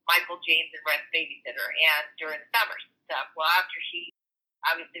Michael, James, and Rhett's babysitter, and during the summers and stuff. Well, after she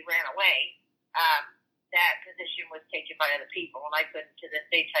obviously ran away, that position was taken by other people, and I couldn't to this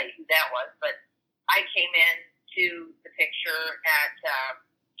day tell you who that was, but I came into the picture at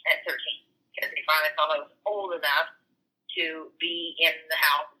 13, because they finally thought I was old enough to be in the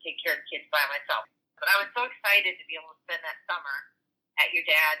house and take care of the kids by myself. But I was so excited to be able to spend that summer at your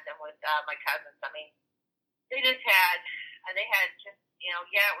dad's and with my cousins. I mean, they had just,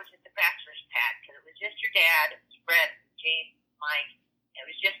 it was just a bachelor's pad, because it was just your dad, it was Brett, James, Mike, it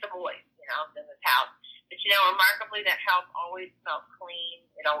was just the boys, in this house. But, remarkably, that house always smelled clean.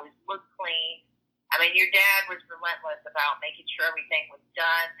 It always looked clean. I mean, your dad was relentless about making sure everything was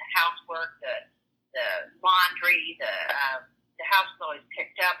done, the housework, the laundry, the house was always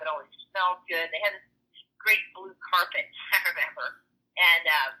picked up. It always smelled good. They had this great blue carpet, I remember, and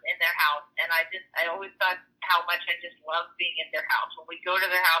in their house. And I always thought how much I just loved being in their house. When we go to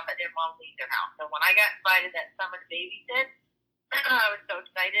their house, I didn't want to leave their house. So when I got invited that summer to babysit, I was so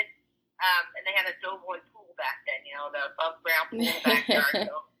excited. And they had a doughboy pool back then, the above ground pool in the backyard.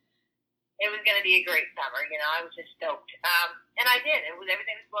 So it was going to be a great summer, I was just stoked. And I did.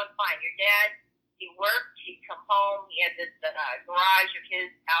 Everything was going fine. Your dad, he worked, he'd come home, he had this garage of his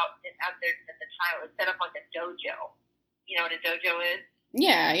out there at the time. It was set up like a dojo. You know what a dojo is?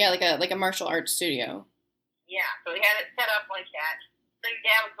 Yeah, like a martial arts studio. Yeah, so he had it set up like that. So your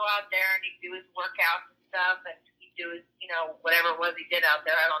dad would go out there and he'd do his workouts and stuff, and he'd do his, whatever it was he did out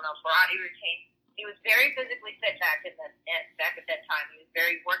there. I don't know, karate routine. He was very physically fit back at that time. He was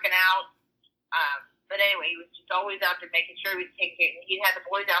very working out. But anyway, he was just always out there making sure he was taking care. He'd have the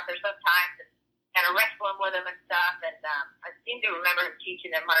boys out there sometimes and kind of wrestling with them and stuff. And I seem to remember him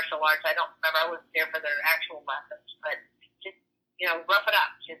teaching them martial arts. I don't remember. I wasn't there for their actual lessons, but just rough it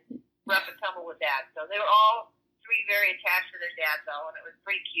up, just rough and tumble with Dad. So they were all 3 very attached to their dad, though, and it was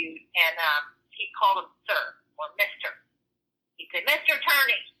pretty cute. And he called him Sir or Mister. He'd say, Mr.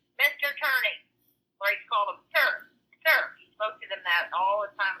 Turney, or he'd call him Sir. He spoke to them that all the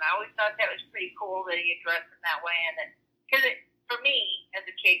time, and I always thought that was pretty cool that he addressed them that way. And then, because for me, as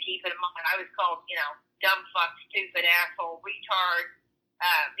a kid, keep it in mind, I was called, dumb fuck, stupid, asshole, retard.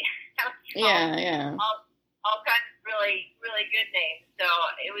 Yeah. All kinds of really, really good names. So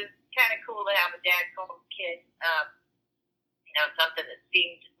it was kind of cool to have a dad call his kid, something that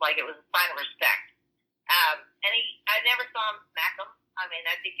seemed like it was a sign of respect. I never saw him smack him. I mean,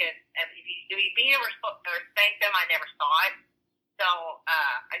 I think if he beat him or spanked him, I never saw it. So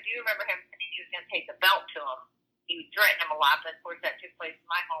I do remember him saying he was going to take the belt to him. He would threaten him a lot, but of course that took place in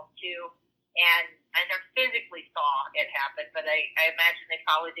my home too. And I never physically saw it happen, but I imagine they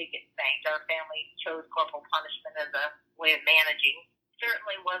probably did get spanked. Our family chose corporal punishment as a way of managing.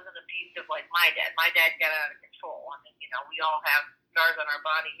 Certainly wasn't abusive like my dad. My dad got out of control. I mean, we all have scars on our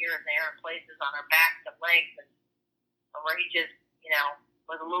body here and there and places on our backs and legs, and where he just,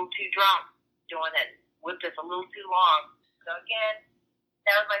 was a little too drunk doing it, whipped us a little too long. So again,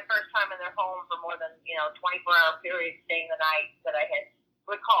 that was my first time in their home for more than, 24-hour period staying the night that I had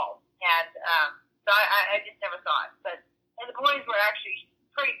recalled. And so I just never saw it. And the boys were actually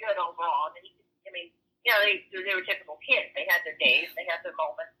pretty good overall. And they were typical kids. They had their days, they had their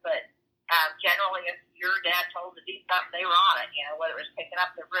moments, but generally if your dad told them to do something, they were on it, whether it was picking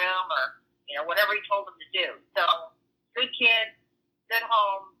up the room or, whatever he told them to do. So good kids, good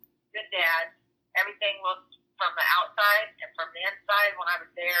home, good dad. Everything looked from the outside and from the inside when I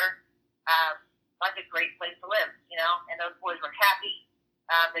was there, like a great place to live, and those boys were happy.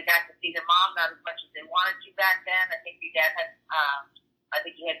 They got to see their mom not as much as they wanted to back then. I think your dad had,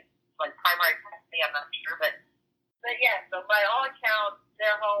 he had like primary custody, I'm not sure, but yeah, so by all accounts,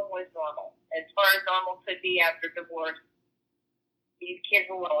 their home was normal, as far as normal could be after divorce. These kids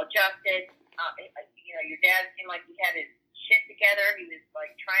were well adjusted. Your dad seemed like he had his shit together. He was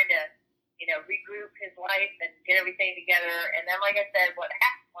like trying to, regroup his life and get everything together. And then, like I said, what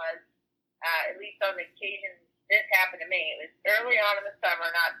happened was, at least on the occasion this happened to me, it was early on in the summer,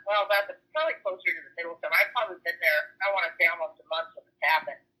 probably closer to the middle of summer. I've probably been there, I want to say almost a month when this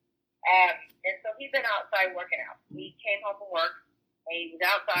happened. And so he'd been outside working out. He came home from work, and he was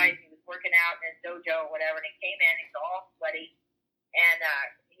outside, he was working out in his dojo or whatever, and he came in, he was all sweaty, and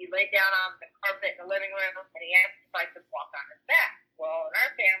he laid down on the carpet in the living room, and he asked if I could walk on his back. Well, in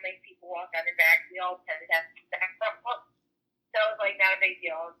our family, people walk on their back. We all tend to have back problems. So it was like not a big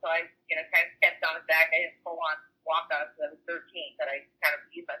deal. And so I, kind of stepped on his back. I didn't full on walk on because I was 13, but I kind of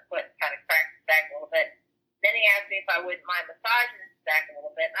used my foot and kind of cracked his back a little bit. Then he asked me if I wouldn't mind massaging his back a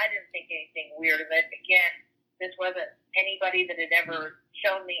little bit, and I didn't think anything weird of it. Again, this wasn't anybody that had ever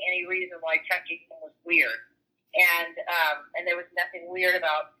shown me any reason why touching him was weird. And there was nothing weird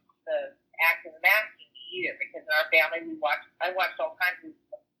about the act of the masking either, because in our family I watched all kinds of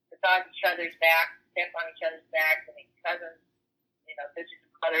massage each other's back, step on each other's backs, and each cousins, sisters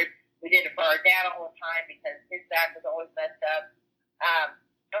and brothers. We did it for our dad all the time because his back was always messed up.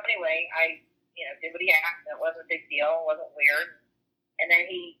 So anyway, I did what he asked, and it wasn't a big deal, it wasn't weird. And then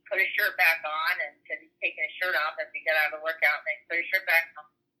he put his shirt back on, and because he's taking his shirt off as he got out of the workout, and then he put his shirt back on.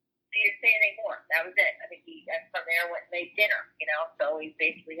 He didn't say anything more. That was it. I think he from there went and made dinner. So he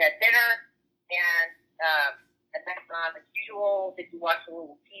basically had dinner, and that's not as usual. Did you watch a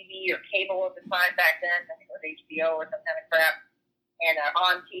little TV or cable at the time back then? I think it was HBO or some kind of crap. And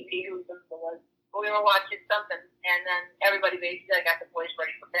on TV, we were watching something, and then everybody basically got the boys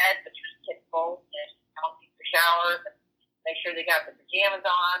ready for bed, but you're kids full, healthy for showers, and make sure they got the pajamas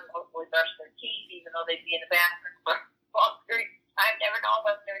on, hopefully brush their teeth, even though they'd be in the bathroom for a long period of time. Never know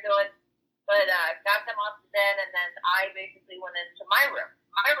what they're doing. But got them off to bed, and then I basically went into my room.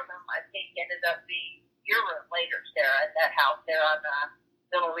 My room, I think, ended up being your room later, Sarah, at that house there on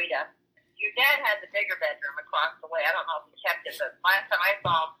Villa Rita. Your dad had the bigger bedroom across the way. I don't know if he kept it, but last time I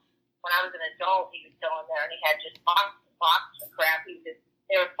saw him, when I was an adult, he was still in there, and he had just boxes of crap.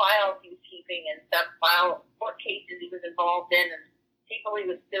 There were files he was keeping and stuff, court cases he was involved in, and people he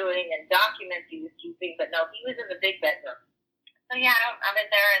was suing, and documents he was keeping. But no, he was in the big bedroom. So yeah, I'm in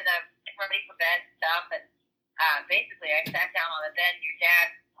there and ready for bed and stuff, and basically I sat down on the bed, and your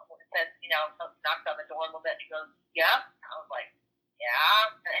dad says, knocked on the door a little bit, and he goes, "Yep." I was like,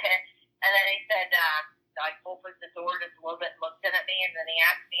 "Yeah." And then he said, I opened the door just a little bit and looked in at me, and then he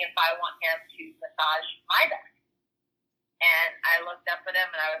asked me if I want him to massage my back. And I looked up at him,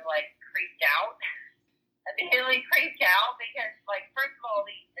 and I was like creeped out. Immediately creeped out because, first of all,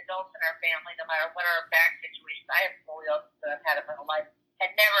 the adults in our family, no matter what our back situation, I have 4 adults that I've had in my life,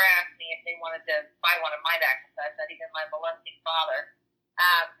 had never asked me if I wanted my back massage. Not even my molesting father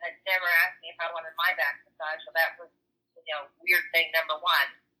had never asked me if I wanted my back massage. So that was, weird thing number one.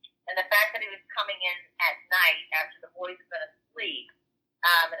 And the fact that he was coming in at night after the boys had been asleep,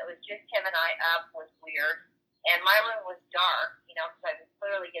 and it was just him and I up, was weird. And my room was dark, because I was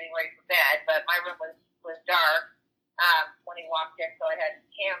clearly getting ready for bed, but my room was dark when he walked in, so I had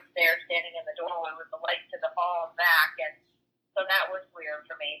him there standing in the doorway with the light to the hall and back, and so that was weird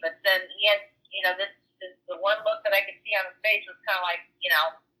for me. But then he had, the one look that I could see on his face was kind of like,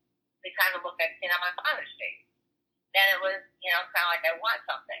 the kind of look I'd seen on my father's face. then it was, kind of like I want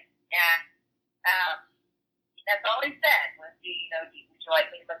something. And that's all he said was, would you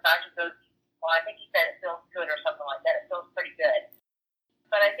like me to massage? He goes, well, I think he said it feels good or something like that. It feels pretty good.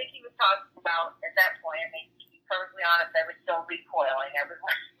 But I think he was talking about, at that point, to be perfectly honest, I was still recoiling. I was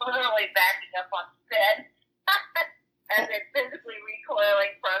literally backing up on the bed and then physically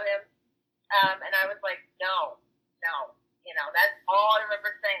recoiling from him. And I was like, no. That's all I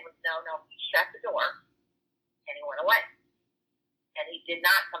remember saying was no. He shut the door and he went away. And he did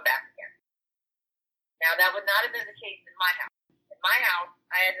not come back again. Now, that would not have been the case in my house. In my house,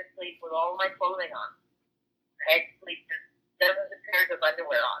 I had to sleep with all of my clothing on. I had to sleep with dozens of pairs of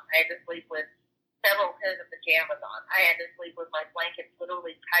underwear on. I had to sleep with several pairs of pajamas on. I had to sleep with my blankets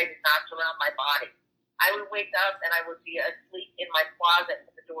literally tight and knots around my body. I would wake up and I would be asleep in my closet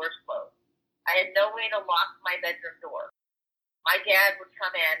with the doors closed. I had no way to lock my bedroom door. My dad would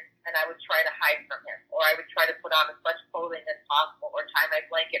come in and I would try to hide from him, or I would try to put on as much clothing as possible or tie my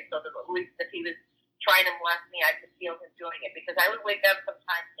blanket so that at least if he was trying to molest me, I could feel him doing it, because I would wake up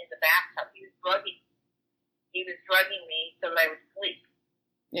sometimes in the bathtub. He was drugging me so that I would sleep.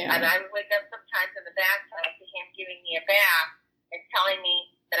 Yeah. And I would wake up sometimes in the bathtub to him giving me a bath and telling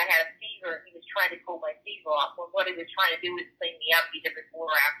me that I had a fever. He was trying to cool my fever off, when what he was trying to do was clean me up either before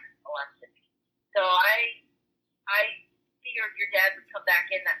or after he molested me. So I feared your dad would come back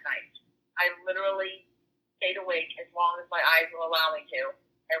in that night. I literally stayed awake as long as my eyes will allow me to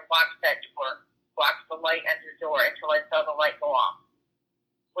and watched that door, watched the light enter the door until I saw the light go off,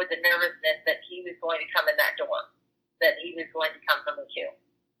 with the nervousness that he was going to come in that door, that he was going to come for me too.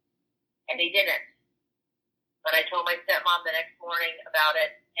 And he didn't. But I told my stepmom the next morning about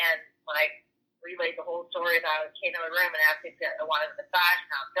it, and when I relayed the whole story about it, came to my room and asked if I wanted a massage,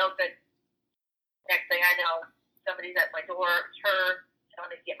 and I felt good. Next thing I know, somebody's at my door, it's her, telling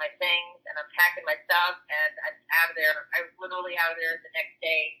me to get my things, and I'm packing my stuff, and I'm out of there. I was literally out of there the next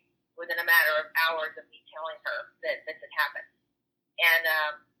day within a matter of hours of me telling her that this had happened. And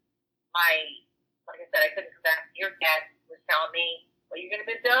like I said, I couldn't come back. Your dad was telling me, well, you're going to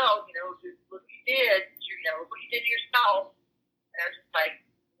miss out, look what you did, look what you did to yourself. And I was just like,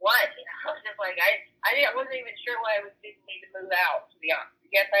 what? I was just like, I wasn't even sure why I was getting me to move out, to be honest.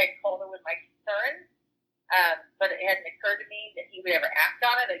 Yes, I had called her with my concerns. But it hadn't occurred to me that he would ever act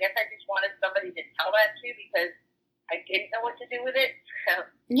on it. I guess I just wanted somebody to tell that to, because I didn't know what to do with it.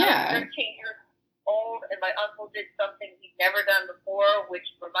 Yeah. I was 13 years old, and my uncle did something he'd never done before, which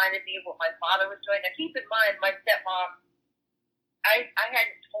reminded me of what my father was doing. Now, keep in mind, my stepmom, I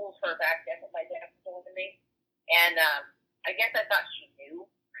hadn't told her back then what my dad was doing to me, and I guess I thought she knew,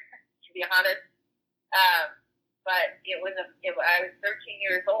 to be honest. But I was 13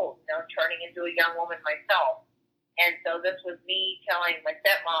 years old, turning into a young woman myself. And so this was me telling my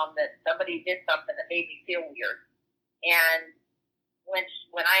stepmom that somebody did something that made me feel weird. And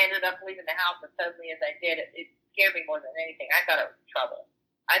when I ended up leaving the house as suddenly as I did, it scared me more than anything. I thought it was trouble.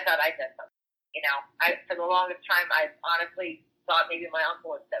 I thought I'd done something. For the longest time, I honestly thought maybe my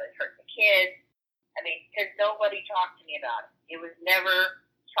uncle had said it hurt the kids. Because nobody talked to me about it. It was never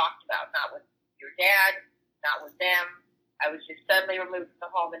talked about, not with your dad, not with them. I was just suddenly removed from the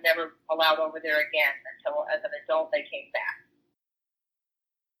home and never allowed over there again until, as an adult, they came back.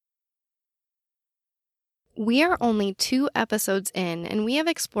 We are only 2 episodes in, and we have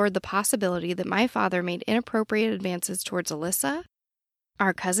explored the possibility that my father made inappropriate advances towards Alyssa,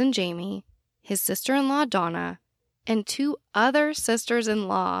 our cousin Jamie, his sister-in-law Donna, and 2 other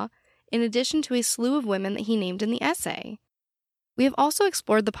sisters-in-law, in addition to a slew of women that he named in the essay. We have also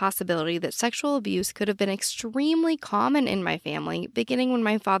explored the possibility that sexual abuse could have been extremely common in my family, beginning when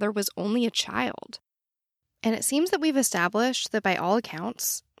my father was only a child. And it seems that we've established that by all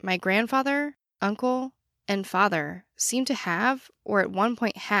accounts, my grandfather, uncle, and father seem to have, or at one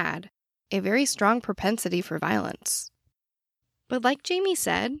point had, a very strong propensity for violence. But like Jamie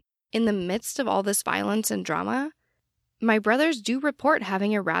said, in the midst of all this violence and drama, my brothers do report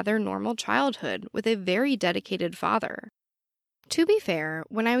having a rather normal childhood with a very dedicated father. To be fair,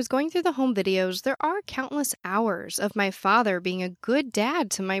 when I was going through the home videos, there are countless hours of my father being a good dad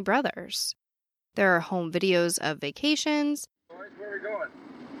to my brothers. There are home videos of vacations. Where are we going?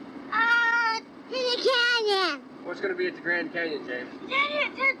 To the canyon. What's going to be at the Grand Canyon, James? The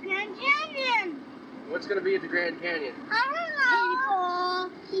Grand Canyon. What's going to be at the Grand Canyon? I don't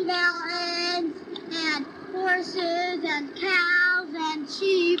know. Mountains and horses and cows and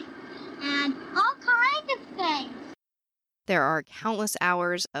sheep and all kinds of things. There are countless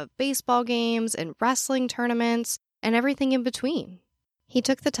hours of baseball games and wrestling tournaments and everything in between. He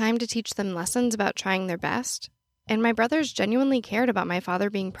took the time to teach them lessons about trying their best, and my brothers genuinely cared about my father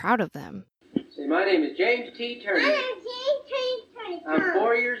being proud of them. So Say, my name is James T. Turner. I'm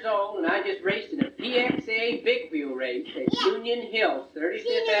 4 years old, and I just raced in a PXA big wheel race at Union Hills,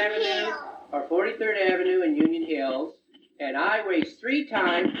 35th Avenue or 43rd Avenue in Union Hills. And I raced 3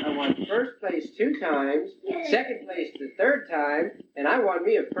 times. I won first place 2 times, second place the 3rd time, and I won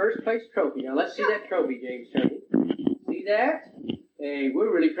me a first place trophy. Now let's see that trophy, James Tony. See that? Hey,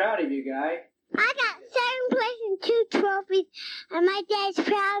 we're really proud of you, guy. I got 7th place and 2 trophies, and my dad's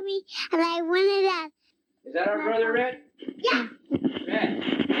proud of me, and I won it at. Is that our brother, Red? Yeah. Red.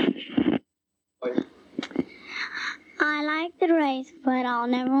 I like the race, but I'll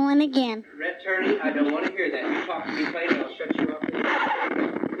never win again. Red Turney, I don't want to hear that. You talk to me plain, and I'll shut you up.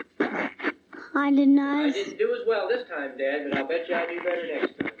 I did not. I didn't do as well this time, Dad, but I'll bet you I'll do better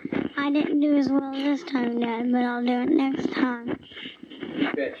next time. I didn't do as well this time, Dad, but I'll do it next time. You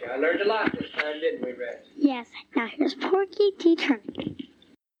betcha. I learned a lot this time, didn't we, Red? Yes. Now here's Porky T. Turner.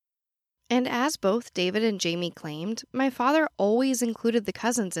 And as both David and Jamie claimed, my father always included the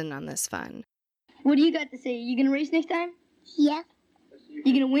cousins in on this fun. What do you got to say? You gonna race next time? Yes.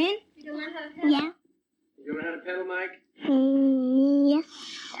 You gonna win? Yeah. You learn how to pedal, Mike? Yes.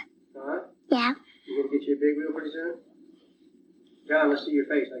 Huh? Yeah. You gonna get you a big wheel pretty soon? John, let's see your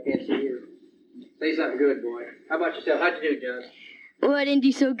face. I can't see you. Say something good, boy. How about yourself? How'd you do, John? Well, I didn't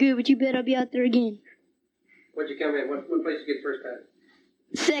do so good, but you bet I'll be out there again. What'd you come in? What place did you get first time?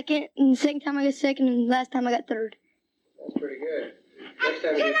 Second, and the second time I got second, and last time I got third. That's pretty good. Next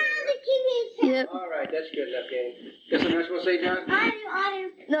time you Yep. All right, that's good enough, Danny. Got something else you want to say, John?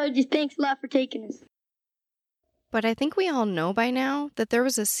 No, just thanks a lot for taking us. But I think we all know by now that there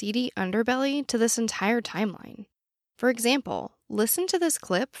was a seedy underbelly to this entire timeline. For example, listen to this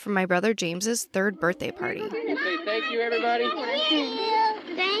clip from my brother James's 3rd birthday party. Okay, thank you, everybody. Thank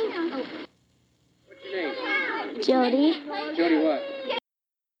you. What's your name? Jody. Jody what?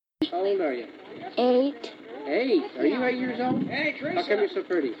 How old are you? 8. 8. Are you 8 years old? Hey, Teresa. How come you're so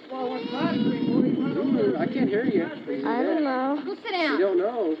pretty? I can't hear you. I don't know. Go sit down. You don't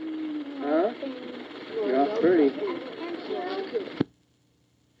know? Huh? You're all pretty.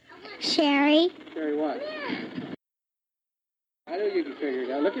 Sherry. Sherry what? I know you can figure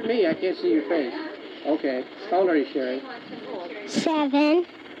it out. Look at me. I can't see your face. Okay. How old are you, Sherry? 7.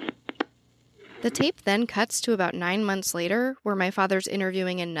 The tape then cuts to about 9 months later, where my father's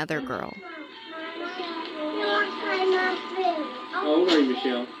interviewing another girl. How old are you,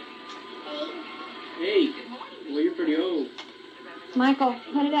 Michelle? 8. Well, you're pretty old. Michael,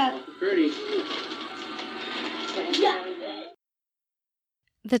 cut it out. Pretty.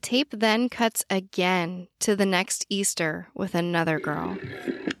 The tape then cuts again to the next Easter with another girl.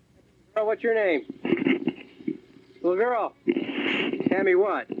 Girl, what's your name? Little girl. Tammy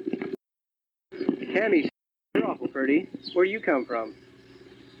what? Tammy, you're awful pretty. Where do you come from?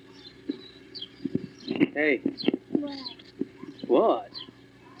 Hey. What?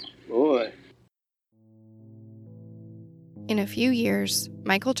 Boy. In a few years,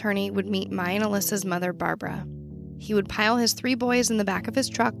 Michael Turney would meet my and Alyssa's mother, Barbara. He would pile his 3 boys in the back of his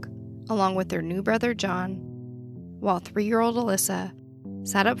truck, along with their new brother, John, while 3-year-old Alyssa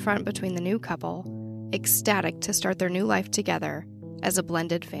sat up front between the new couple, ecstatic to start their new life together as a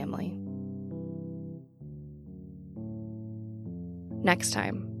blended family. Next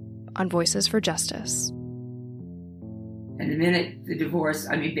time on Voices for Justice. And the minute the divorce,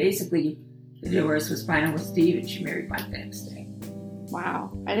 basically, the divorce was final with Steve, and she married Mike the next day.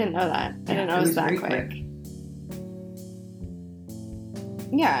 Wow. I didn't know that. I didn't know it was that quick.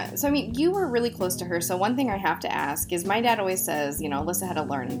 Yeah. So, you were really close to her. So one thing I have to ask is, my dad always says, Alyssa had a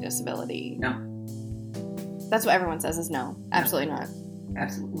learning disability. No. That's what everyone says is no. Absolutely not.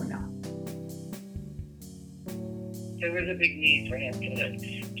 Absolutely not. There was a big need for him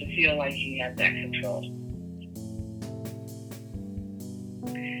to feel like he had that control.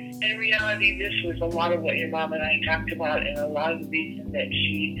 In reality, this was a lot of what your mom and I talked about, and a lot of the reason that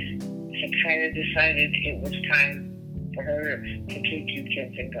she had kind of decided it was time for her to take 2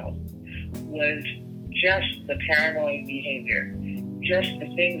 kids and go was just the paranoid behavior, just the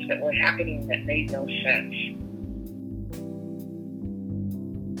things that were happening that made no sense.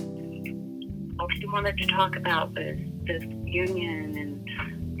 All she wanted to talk about was the union and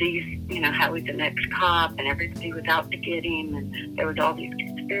these, how he's the next cop and everybody was out to get him, and there was all these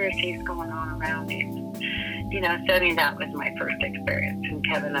conspiracies going on around him. So that was my first experience. And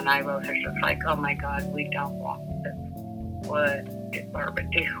Kevin and I both are just like, oh my God, we don't want this. What did Barbara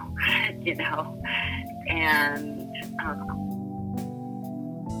do? And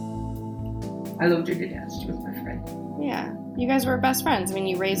I loved her to death. She was my friend. Yeah. You guys were best friends.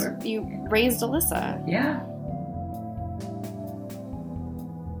 You raised Alyssa. Yeah.